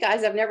with, hey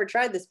guys, I've never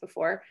tried this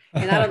before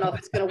and I don't know if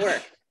it's going to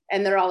work.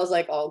 And they're always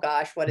like, oh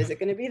gosh, what is it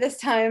going to be this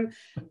time?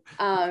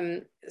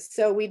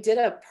 So we did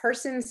a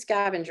person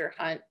scavenger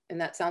hunt,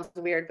 and that sounds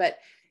weird, but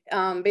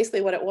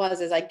basically what it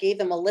was is I gave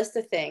them a list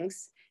of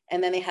things,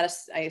 and then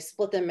I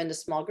split them into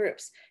small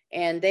groups,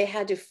 and they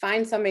had to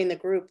find somebody in the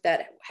group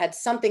that had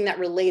something that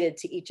related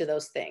to each of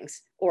those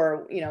things,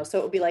 or, so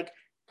it would be like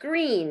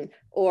green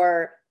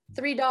or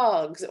 3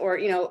 dogs or,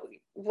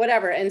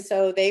 whatever. And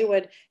so they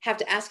would have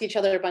to ask each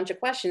other a bunch of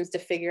questions to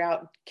figure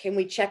out, can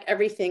we check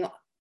everything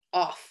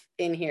off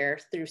in here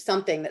through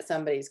something that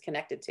somebody's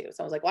connected to?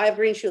 So I was like, well, I have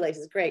green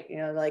shoelaces. Great.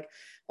 Like,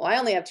 well, I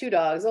only have 2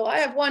 dogs. Oh, I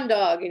have 1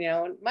 dog,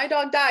 my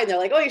dog died. And they're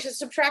like, oh, you should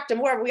subtract them.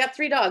 Whatever. We got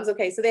 3 dogs.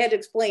 Okay. So they had to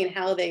explain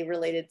how they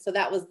related. So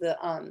that was the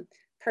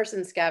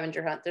person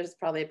scavenger hunt. There's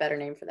probably a better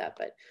name for that,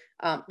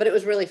 but it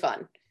was really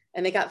fun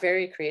and they got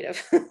very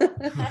creative.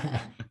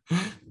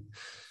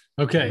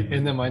 Okay.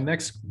 And then my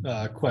next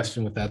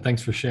question with that,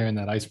 thanks for sharing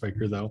that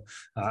icebreaker though.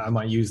 I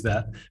might use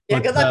that. Yeah,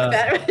 good luck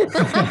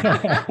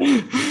with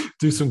that.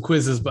 Do some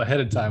quizzes but ahead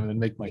of time and then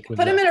make my quiz.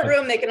 Put them in a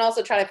room. They can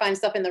also try to find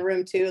stuff in the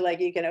room too. Like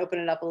you can open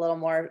it up a little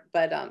more,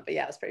 but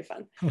yeah, it's pretty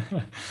fun.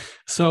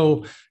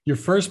 So your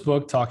first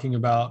book talking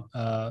about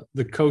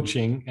the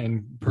coaching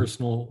and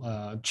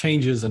personal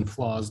changes and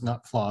flaws,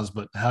 not flaws,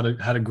 but how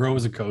to grow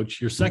as a coach.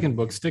 Your second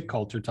book, Stick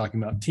Culture,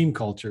 talking about team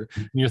culture.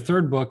 And your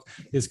third book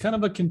is kind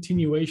of a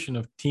continuation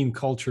of team team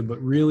culture,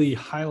 but really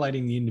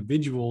highlighting the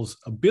individual's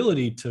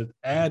ability to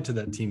add to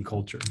that team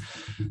culture.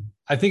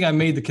 I think I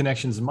made the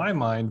connections in my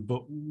mind,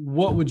 but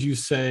what would you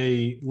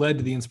say led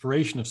to the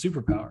inspiration of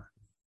Superpower?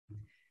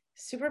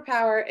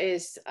 Superpower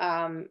is,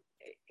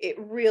 it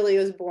really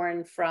was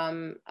born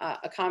from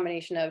a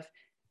combination of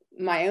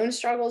my own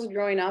struggles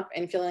growing up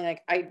and feeling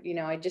like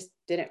I just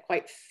didn't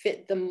quite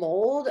fit the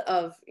mold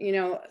of,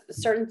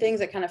 certain things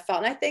that kind of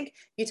felt. And I think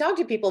you talk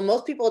to people,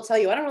 most people will tell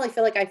you, I don't really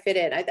feel like I fit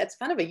in. That's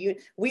kind of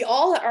we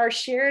all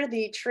share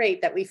the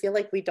trait that we feel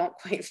like we don't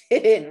quite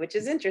fit in, which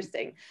is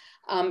interesting.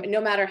 No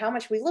matter how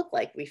much we look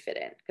like we fit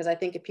in. Because I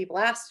think if people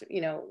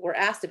were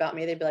asked about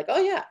me, they'd be like,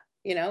 oh yeah,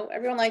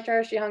 everyone liked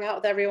her. She hung out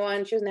with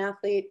everyone. She was an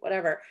athlete,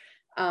 whatever.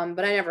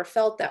 But I never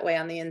felt that way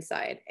on the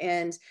inside.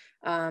 And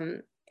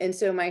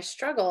so my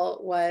struggle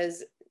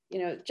was,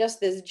 just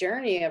this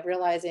journey of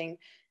realizing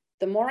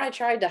the more I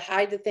tried to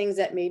hide the things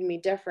that made me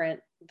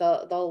different,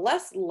 the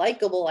less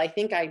likable I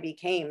think I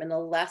became, and the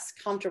less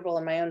comfortable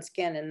in my own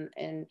skin,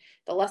 and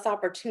the less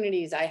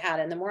opportunities I had,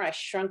 and the more I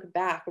shrunk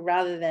back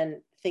rather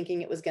than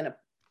thinking it was going to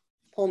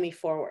pull me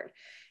forward.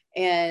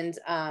 And,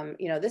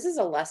 this is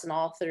a lesson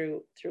all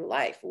through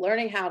life,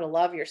 learning how to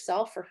love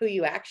yourself for who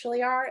you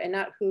actually are and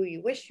not who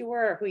you wish you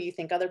were, or who you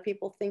think other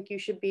people think you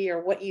should be,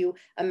 or what you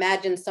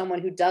imagine someone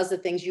who does the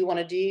things you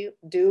want to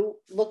do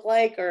look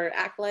like or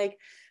act like.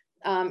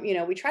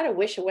 We try to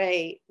wish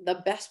away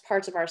the best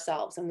parts of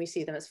ourselves and we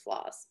see them as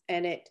flaws.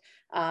 And it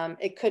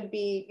could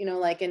be,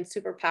 like in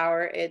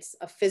Superpower, it's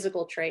a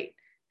physical trait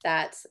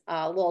that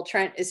little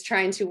Trent is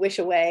trying to wish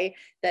away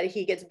that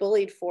he gets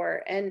bullied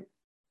for. And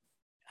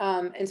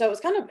so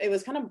it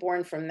was kind of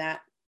born from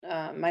that,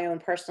 my own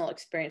personal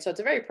experience. So it's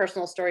a very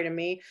personal story to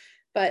me,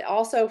 but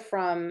also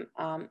from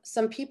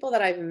some people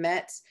that I've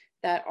met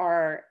that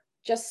are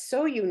just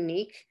so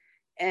unique.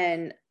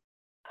 And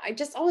I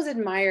just always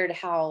admired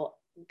how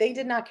they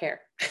did not care.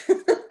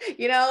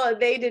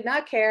 They did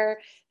not care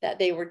that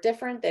they were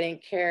different. They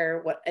didn't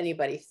care what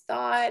anybody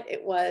thought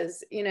it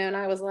was, and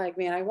I was like,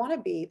 man, I want to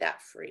be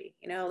that free.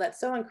 That's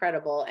so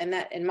incredible. And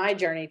that in my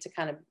journey to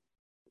kind of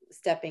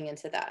stepping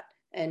into that,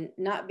 and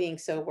not being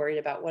so worried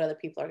about what other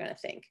people are going to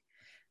think.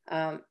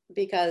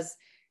 Because,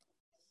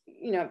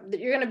 you're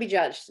going to be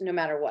judged no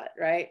matter what,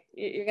 right?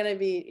 You're going to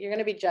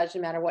be judged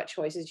no matter what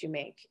choices you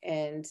make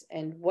and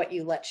what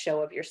you let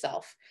show of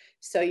yourself.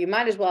 So you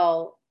might as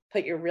well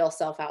put your real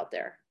self out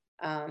there,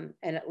 and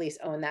at least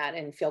own that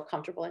and feel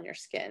comfortable in your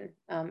skin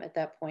at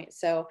that point.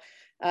 So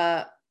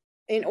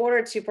in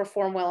order to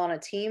perform well on a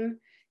team,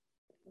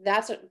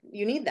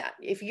 you need that.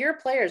 If your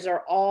players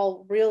are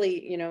all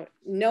really,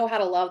 know how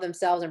to love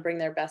themselves and bring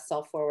their best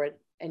self forward,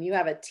 and you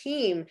have a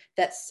team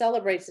that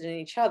celebrates it in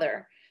each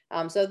other.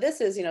 So this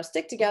is,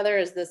 stick together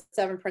as the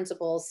 7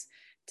 principles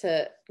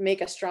to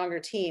make a stronger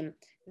team.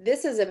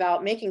 This is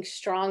about making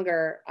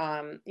stronger,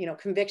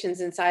 convictions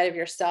inside of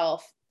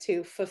yourself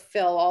to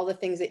fulfill all the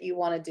things that you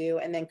want to do,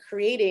 and then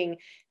creating,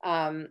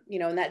 and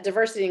that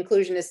diversity and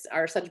inclusion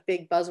are such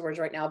big buzzwords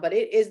right now, but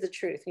it is the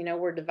truth.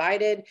 We're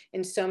divided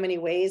in so many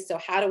ways. So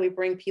how do we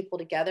bring people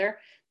together?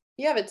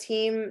 You have a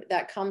team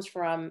that comes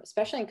from,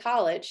 especially in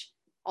college,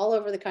 all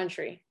over the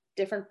country,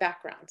 different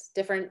backgrounds,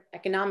 different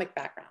economic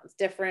backgrounds,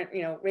 different,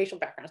 racial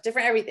backgrounds,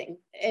 different everything.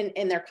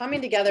 And they're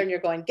coming together and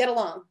you're going, get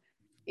along.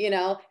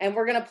 And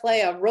we're going to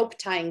play a rope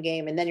tying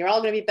game, and then you're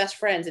all going to be best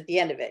friends at the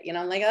end of it.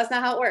 I'm like, that's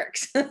not how it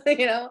works, but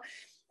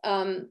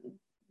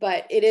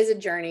it is a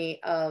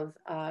journey of,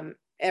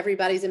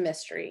 everybody's a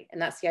mystery.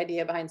 And that's the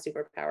idea behind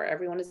Superpower.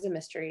 Everyone is a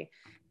mystery.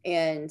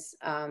 And,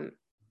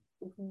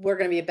 we're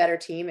going to be a better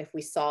team if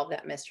we solve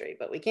that mystery,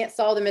 but we can't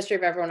solve the mystery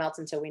of everyone else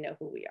until we know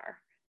who we are.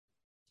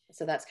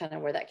 So that's kind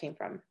of where that came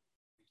from.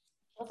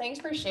 Well, thanks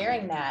for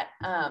sharing that.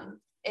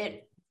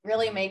 It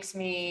really makes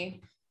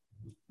me,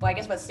 I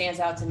guess what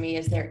stands out to me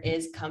is there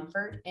is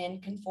comfort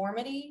in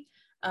conformity.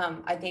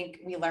 I think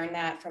we learn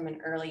that from an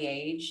early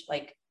age.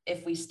 Like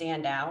if we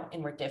stand out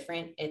and we're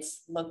different,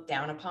 it's looked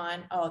down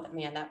upon. Oh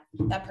man,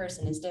 that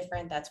person is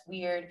different. That's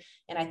weird.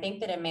 And I think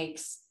that it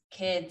makes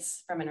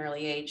kids from an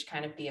early age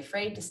kind of be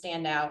afraid to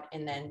stand out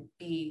and then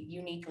be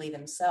uniquely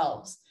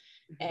themselves.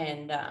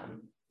 And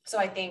so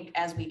I think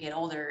as we get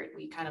older,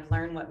 we kind of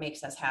learn what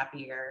makes us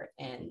happier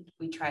and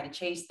we try to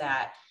chase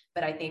that.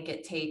 But I think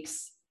it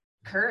takes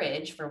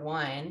courage for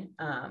one.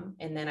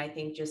 And then I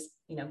think just,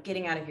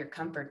 getting out of your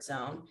comfort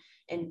zone,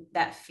 and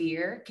that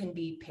fear can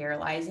be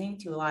paralyzing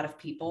to a lot of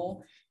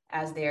people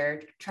as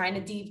they're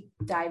trying to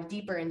dive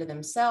deeper into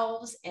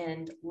themselves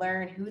and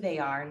learn who they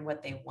are and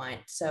what they want.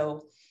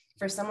 So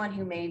for someone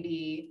who may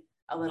be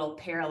a little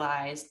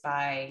paralyzed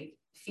by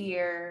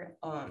fear,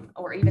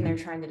 or even they're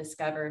trying to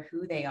discover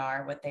who they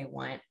are, what they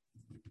want,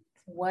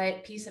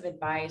 what piece of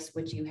advice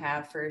would you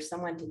have for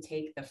someone to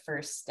take the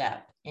first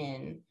step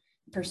in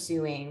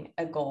pursuing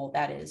a goal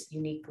that is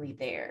uniquely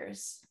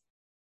theirs?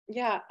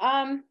 Yeah.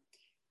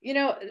 You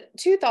know,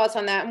 two thoughts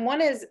on that. And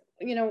one is,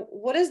 you know,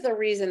 what is the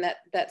reason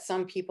that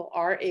some people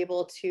are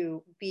able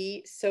to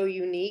be so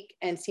unique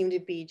and seem to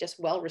be just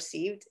well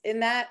received in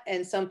that,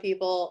 and some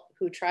people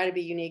who try to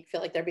be unique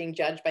feel like they're being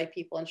judged by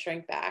people and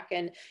shrink back?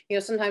 And, you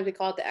know, sometimes we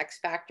call it the X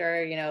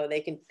factor. You know,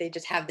 they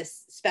just have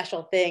this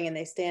special thing and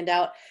they stand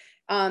out.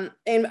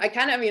 And I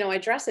kind of, you know, I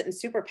address it in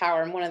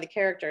Superpower in one of the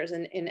characters,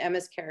 in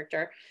Emma's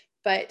character.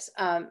 But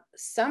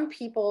some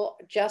people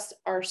just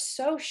are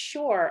so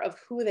sure of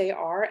who they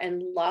are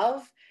and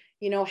love,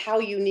 you know, how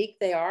unique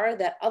they are,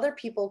 that other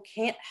people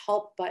can't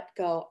help but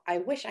go, I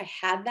wish I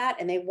had that.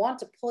 And they want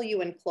to pull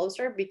you in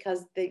closer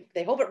because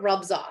they hope it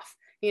rubs off,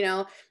 you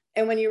know.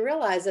 And when you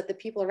realize that the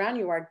people around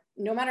you are,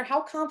 no matter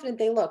how confident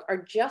they look, are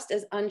just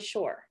as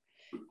unsure,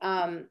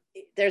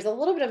 there's a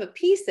little bit of a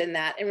peace in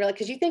that. And really,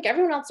 because you think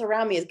everyone else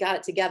around me has got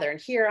it together,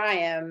 and here I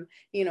am,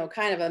 you know,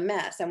 kind of a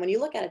mess. And when you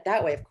look at it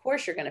that way, of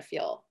course, you're going to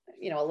feel,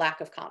 you know, a lack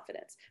of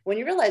confidence. When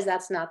you realize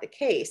that's not the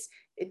case,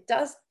 it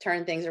does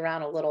turn things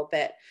around a little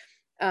bit.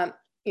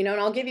 You know,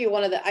 and I'll give you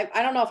one of the,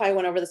 I don't know if I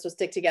went over this with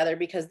Stick Together,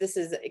 because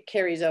it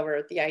carries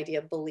over the idea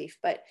of belief,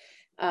 but,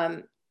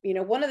 you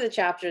know, one of the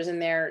chapters in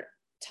there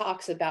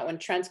talks about when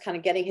Trent's kind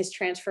of getting his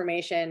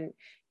transformation,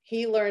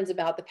 he learns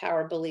about the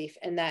power of belief,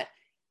 and that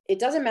it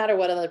doesn't matter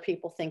what other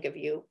people think of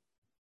you.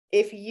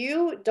 If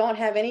you don't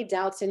have any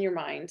doubts in your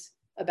mind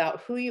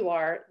about who you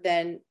are,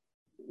 then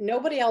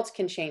nobody else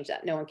can change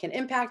that. No one can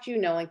impact you.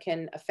 No one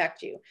can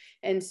affect you.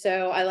 And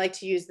so I like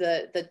to use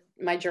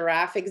my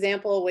giraffe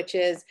example, which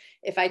is,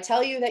 if I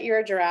tell you that you're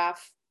a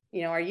giraffe,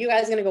 you know, are you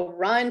guys going to go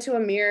run to a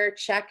mirror,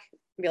 check,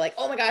 and be like,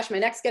 oh my gosh, my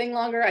neck's getting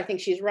longer. I think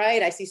she's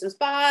right. I see some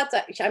spots.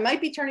 I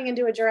might be turning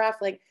into a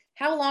giraffe. Like,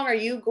 how long are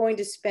you going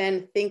to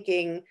spend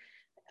thinking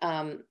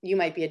you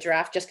might be a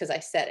giraffe just because I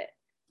said it?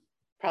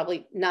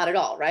 Probably not at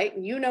all, right?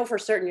 You know for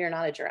certain you're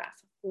not a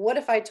giraffe. What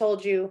if I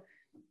told you,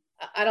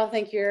 I don't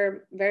think you're a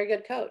very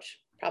good coach,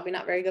 probably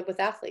not very good with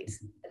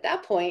athletes? At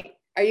that point,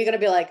 are you going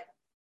to be like,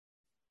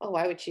 oh,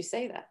 why would she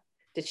say that?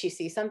 Did she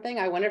see something?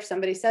 I wonder if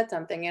somebody said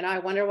something, and I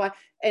wonder why.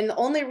 And the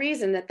only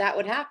reason that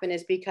would happen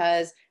is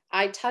because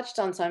I touched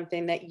on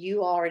something that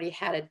you already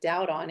had a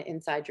doubt on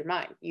inside your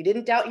mind. You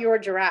didn't doubt you were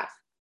a giraffe.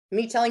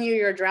 Me telling you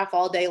you're a giraffe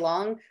all day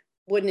long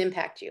wouldn't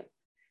impact you,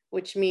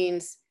 which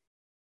means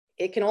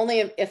it can only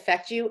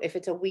affect you if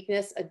it's a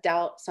weakness, a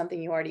doubt, something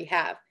you already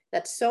have.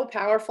 That's so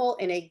powerful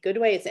in a good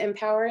way. It's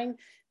empowering,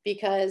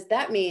 because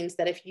that means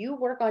that if you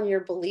work on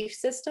your belief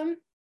system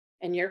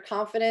and your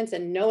confidence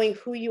and knowing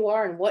who you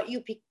are and what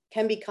you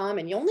can become,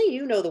 and only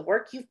you know the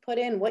work you've put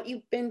in, what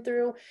you've been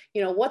through,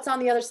 you know, what's on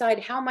the other side,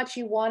 how much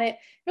you want it,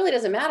 really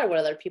doesn't matter what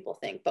other people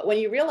think. But when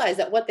you realize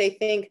that what they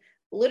think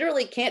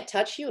literally can't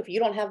touch you if you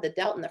don't have the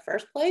doubt in the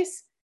first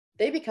place,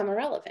 they become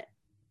irrelevant.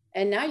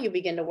 And now you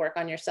begin to work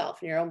on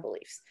yourself and your own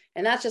beliefs.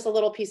 And that's just a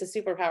little piece of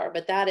superpower,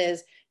 but that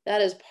is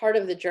part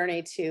of the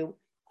journey to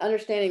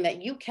understanding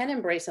that you can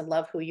embrace and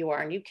love who you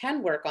are, and you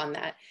can work on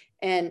that.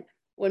 And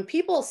when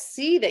people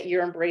see that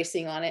you're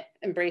embracing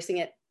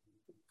it,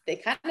 they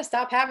kind of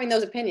stop having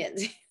those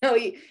opinions. You know,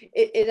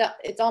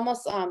 it's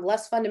almost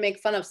less fun to make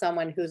fun of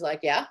someone who's like,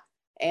 yeah,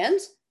 and,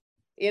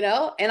 you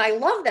know, and I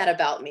love that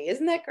about me.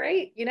 Isn't that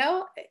great? You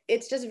know,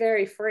 it's just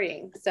very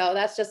freeing. So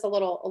that's just a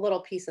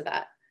little piece of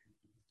that.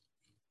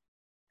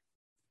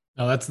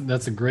 No,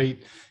 that's a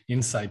great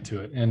insight to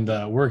it. And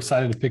we're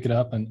excited to pick it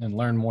up and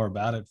learn more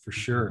about it for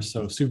sure.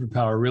 So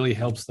Superpower really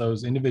helps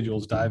those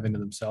individuals dive into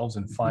themselves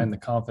and find the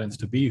confidence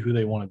to be who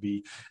they want to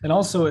be. And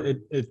also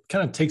it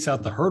kind of takes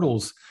out the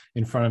hurdles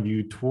in front of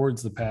you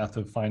towards the path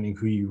of finding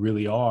who you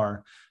really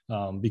are,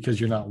 because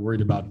you're not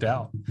worried about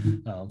doubt.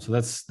 So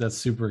that's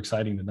super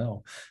exciting to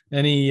know.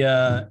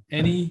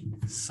 Any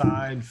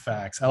side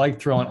facts? I like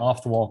throwing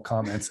off the wall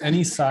comments.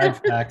 Any side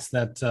facts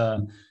that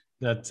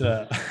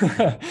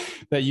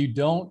that you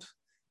don't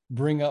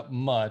bring up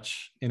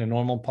much in a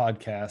normal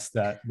podcast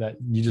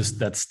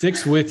that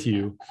sticks with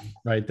you,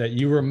 right? That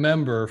you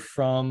remember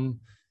from,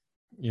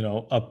 you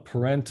know, a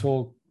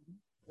parental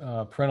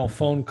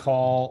phone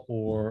call,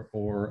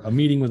 or a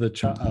meeting with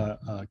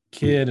a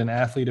kid, an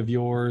athlete of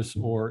yours,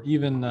 or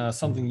even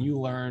something you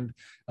learned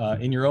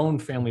in your own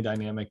family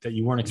dynamic that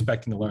you weren't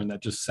expecting to learn,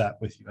 that just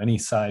sat with you. Any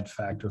side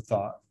fact or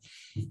thought?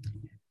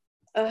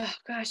 Oh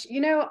gosh, you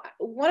know,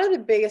 one of the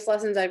biggest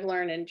lessons I've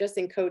learned in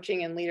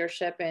coaching and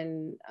leadership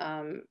and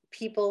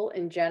people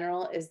in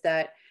general is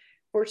that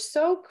we're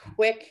so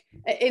quick.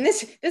 And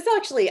this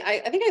actually, I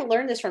think I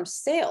learned this from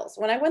sales.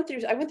 When I went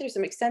through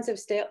some extensive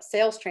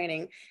sales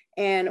training,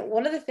 and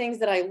one of the things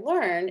that I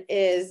learned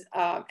is,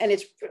 and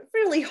it's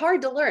really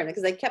hard to learn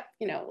because I kept,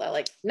 you know,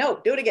 like, no,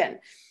 do it again,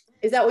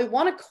 is that we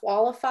want to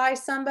qualify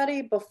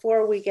somebody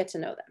before we get to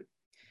know them.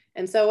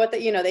 And so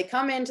they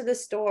come into the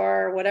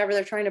store, whatever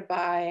they're trying to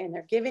buy, and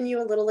they're giving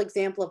you a little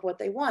example of what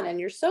they want. And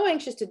you're so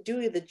anxious to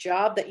do the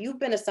job that you've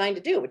been assigned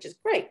to do, which is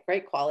great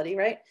quality,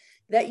 right?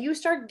 That you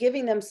start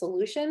giving them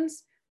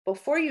solutions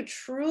before you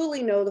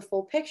truly know the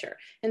full picture.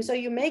 And so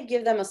you may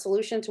give them a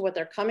solution to what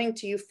they're coming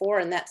to you for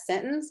in that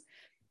sentence,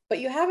 but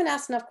you haven't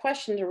asked enough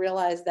questions to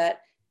realize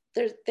that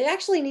they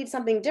actually need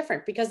something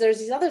different because there's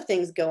these other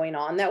things going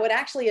on that would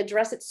actually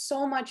address it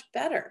so much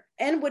better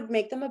and would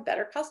make them a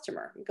better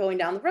customer going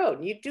down the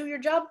road. You do your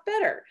job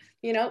better,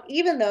 you know,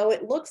 even though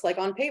it looks like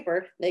on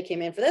paper, they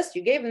came in for this,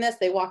 you gave them this,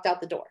 they walked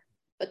out the door.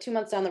 But 2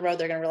 months down the road,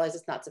 they're going to realize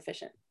it's not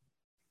sufficient.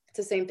 It's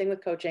the same thing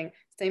with coaching,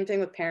 same thing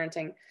with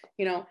parenting.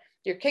 You know,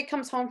 your kid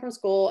comes home from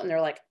school and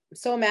they're like, I'm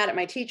so mad at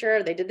my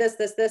teacher. They did this,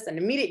 this, this. And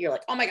immediately you're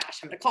like, oh my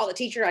gosh, I'm going to call the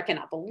teacher. I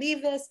cannot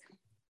believe this.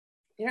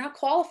 You're not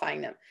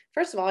qualifying them.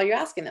 First of all, you're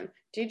asking them,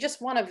 do you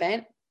just want to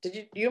vent? Do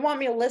you want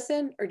me to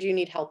listen, or do you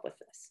need help with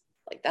this?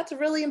 Like, that's a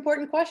really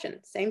important question.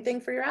 Same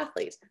thing for your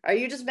athletes. Are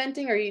you just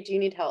venting, or do you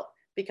need help?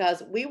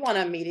 Because we want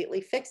to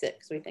immediately fix it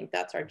because we think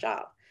that's our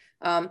job.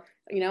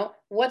 You know,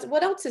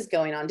 what else is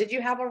going on? Did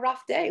you have a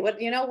rough day?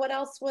 What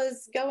else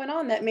was going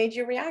on that made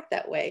you react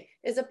that way?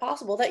 Is it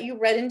possible that you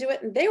read into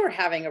it and they were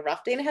having a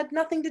rough day and it had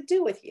nothing to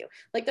do with you?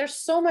 Like, there's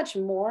so much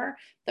more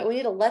that we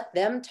need to let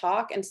them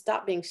talk and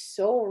stop being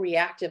so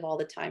reactive all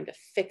the time to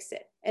fix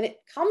it. And it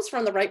comes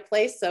from the right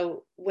place.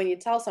 So when you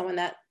tell someone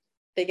that,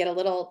 they get a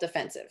little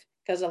defensive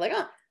because they're like,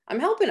 oh,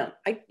 I'm helping them.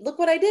 Look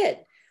what I did.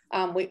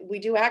 We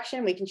do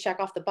action. We can check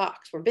off the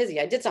box. We're busy.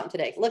 I did something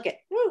today. Look at,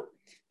 woo.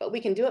 But we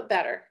can do it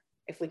better.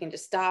 If we can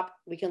just stop,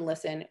 we can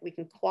listen, we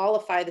can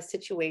qualify the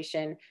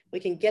situation, we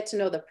can get to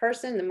know the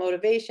person, the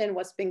motivation,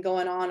 what's been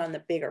going on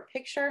the bigger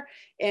picture,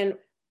 and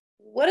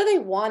what do they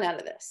want out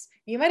of this?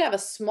 You might have a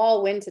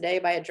small win today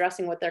by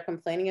addressing what they're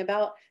complaining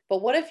about,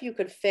 but what if you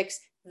could fix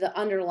the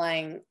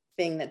underlying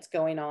thing that's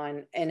going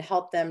on and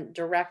help them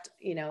direct,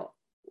 you know,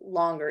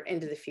 longer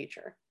into the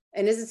future?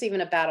 And is this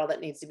even a battle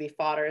that needs to be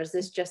fought, or is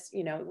this just,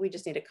 you know, we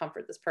just need to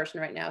comfort this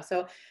person right now?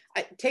 So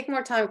I take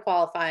more time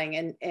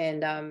qualifying,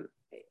 and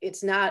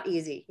it's not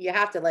easy. You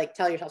have to like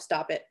tell yourself,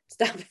 stop it.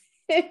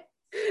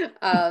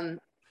 And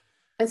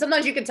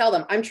sometimes you can tell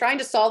them, I'm trying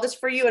to solve this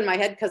for you in my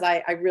head because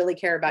I really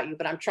care about you,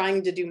 but I'm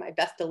trying to do my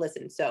best to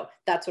listen. So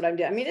that's what I'm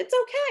doing. I mean, it's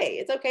okay.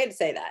 It's okay to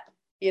say that,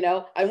 you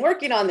know, I'm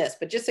working on this,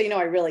 but just so you know,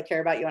 I really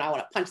care about you and I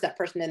want to punch that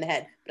person in the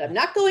head, but I'm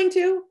not going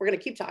to. We're going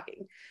to keep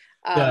talking.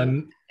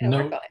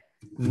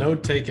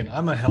 Note taken.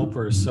 I'm a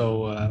helper.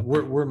 So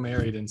we're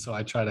married. And so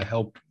I try to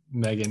help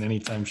Megan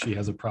anytime she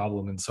has a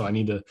problem, and so I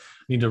need to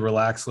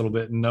relax a little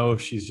bit and know if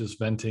she's just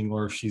venting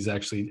or if she's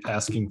actually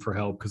asking for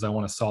help, because I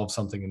want to solve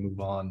something and move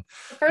on.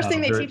 The first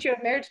thing they teach you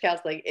in marriage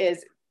counseling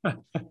is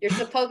you're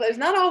supposed, there's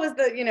not always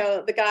the, you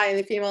know, the guy and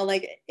the female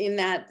like in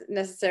that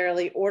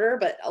necessarily order,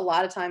 but a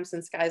lot of times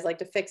since guys like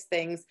to fix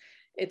things,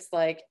 it's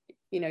like,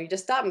 you know, you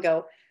just stop and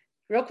go,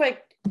 real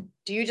quick,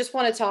 do you just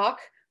want to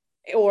talk?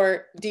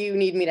 Or do you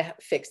need me to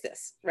fix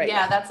this? Right.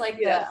 Yeah, that's like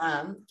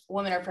the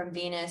women are from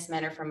Venus,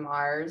 men are from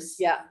Mars.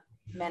 Yeah.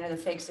 Men are the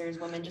fixers,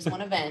 women just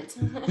want to vent.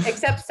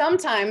 Except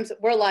sometimes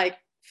we're like,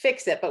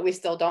 fix it, but we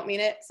still don't mean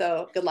it.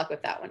 So good luck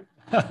with that one.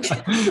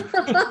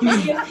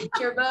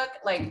 Your book,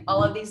 like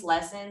all of these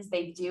lessons,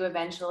 they do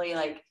eventually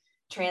like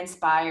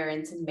transpire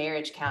into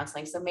marriage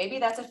counseling. So maybe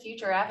that's a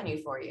future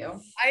avenue for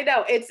you. I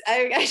know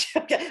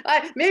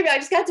maybe I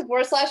just got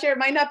divorced last year. It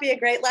might not be a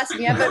great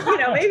lesson yet, but you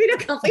know, maybe to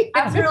come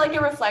after like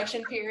a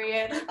reflection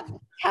period.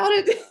 How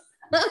to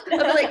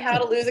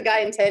lose a guy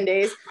in 10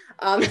 days.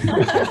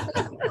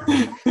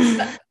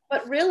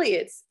 But really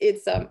it's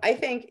I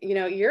think, you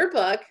know, your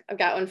book, I've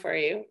got one for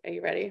you. Are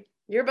you ready?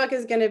 Your book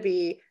is going to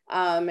be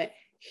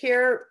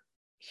hear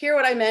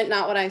what I meant,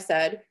 not what I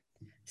said.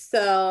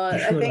 So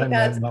I think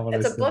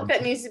it's a book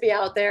that needs to be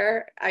out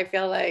there. I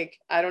feel like,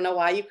 I don't know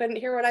why you couldn't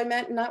hear what I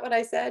meant and not what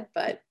I said,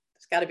 but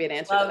there's got to be an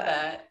answer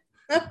to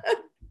that.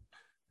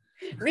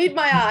 Read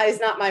my eyes,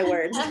 not my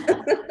words.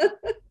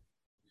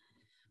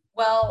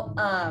 Well,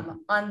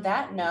 on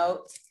that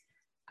note,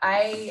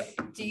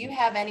 do you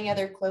have any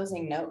other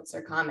closing notes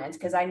or comments?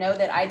 Because I know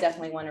that I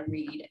definitely want to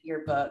read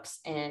your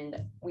books,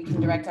 and we can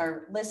direct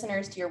our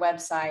listeners to your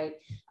website.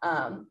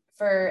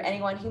 For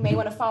anyone who may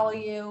want to follow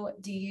you,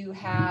 do you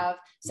have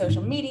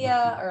social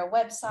media or a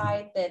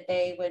website that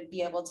they would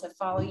be able to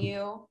follow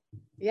you?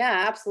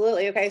 Yeah,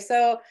 absolutely. Okay.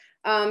 So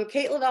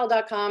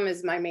kateleavell.com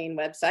is my main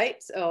website.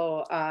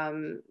 So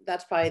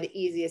that's probably the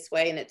easiest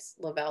way. And it's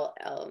Leavell,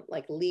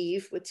 like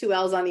leave with 2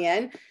 L's on the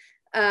end.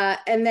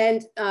 And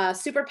then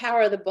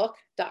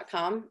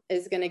superpowerthebook.com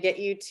is going to get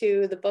you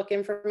to the book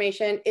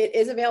information. It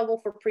is available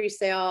for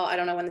pre-sale. I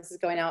don't know when this is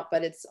going out,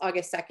 but it's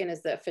August 2nd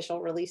is the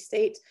official release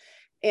date.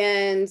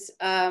 And,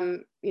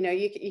 you know,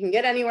 you can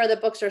get anywhere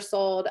that books are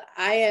sold.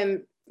 I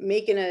am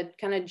making a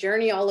kind of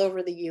journey all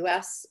over the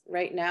US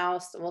right now.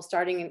 Well,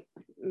 starting in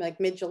like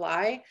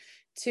mid-July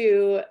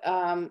to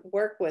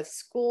work with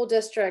school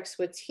districts,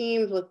 with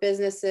teams, with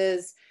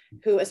businesses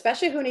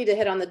especially who need to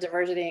hit on the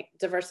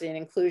diversity and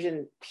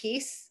inclusion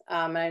piece.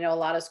 And I know a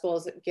lot of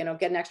schools, you know,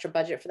 get an extra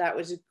budget for that,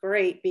 which is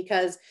great,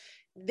 because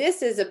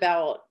this is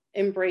about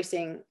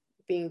embracing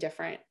being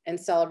different and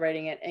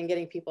celebrating it and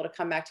getting people to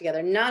come back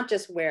together, not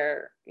just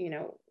where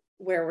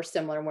we're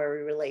similar and where we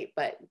relate,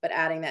 but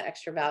adding that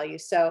extra value.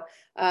 So,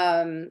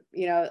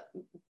 you know,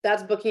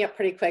 that's booking up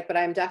pretty quick, but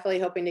I'm definitely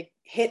hoping to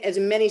hit as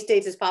many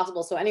states as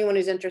possible. So anyone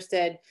who's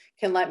interested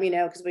can let me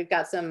know, because we've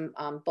got some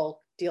bulk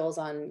deals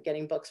on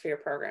getting books for your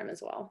program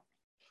as well.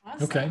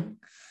 Awesome. Okay.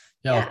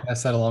 Yeah, I'll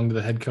pass that along to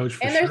the head coach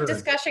for and sure. there's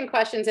discussion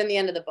questions in the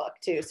end of the book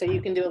too, so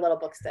you can do a little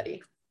book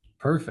study.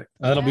 Perfect.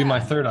 That'll be my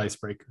third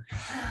icebreaker.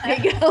 There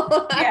you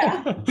go.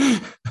 Yeah.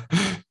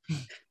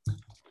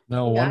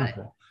 No,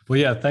 wonderful. Well,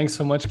 yeah, thanks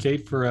so much,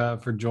 Kate,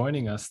 for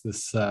joining us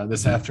this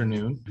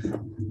afternoon.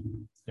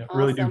 Yeah,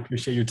 really do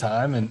appreciate your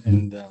time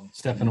and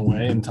stepping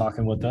away and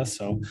talking with us.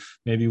 So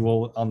maybe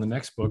we'll, on the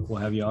next book, we'll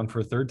have you on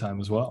for a third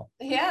time as well.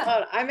 Yeah.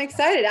 Oh, I'm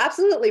excited.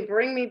 Absolutely.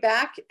 Bring me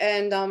back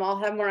and I'll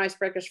have more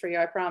icebreakers for you.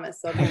 I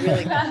promise. They'll be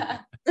really good.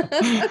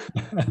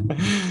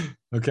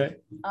 Okay.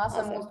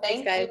 Awesome. Well,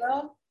 thank Thanks, guys.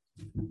 you.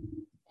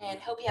 And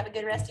hope you have a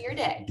good rest of your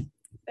day.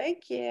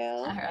 Thank you.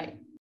 All right.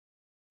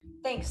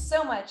 Thanks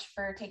so much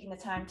for taking the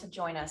time to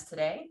join us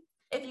today.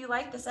 If you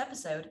like this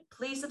episode,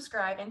 please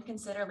subscribe and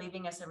consider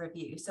leaving us a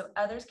review so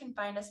others can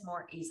find us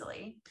more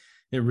easily.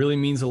 It really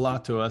means a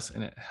lot to us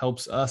and it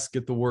helps us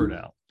get the word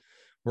out.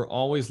 We're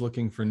always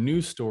looking for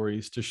new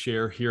stories to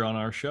share here on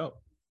our show.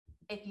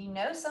 If you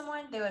know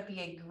someone that would be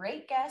a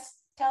great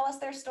guest, tell us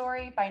their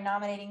story by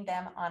nominating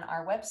them on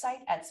our website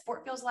at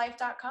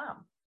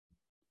sportfuelslife.com.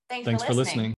 Thanks for listening.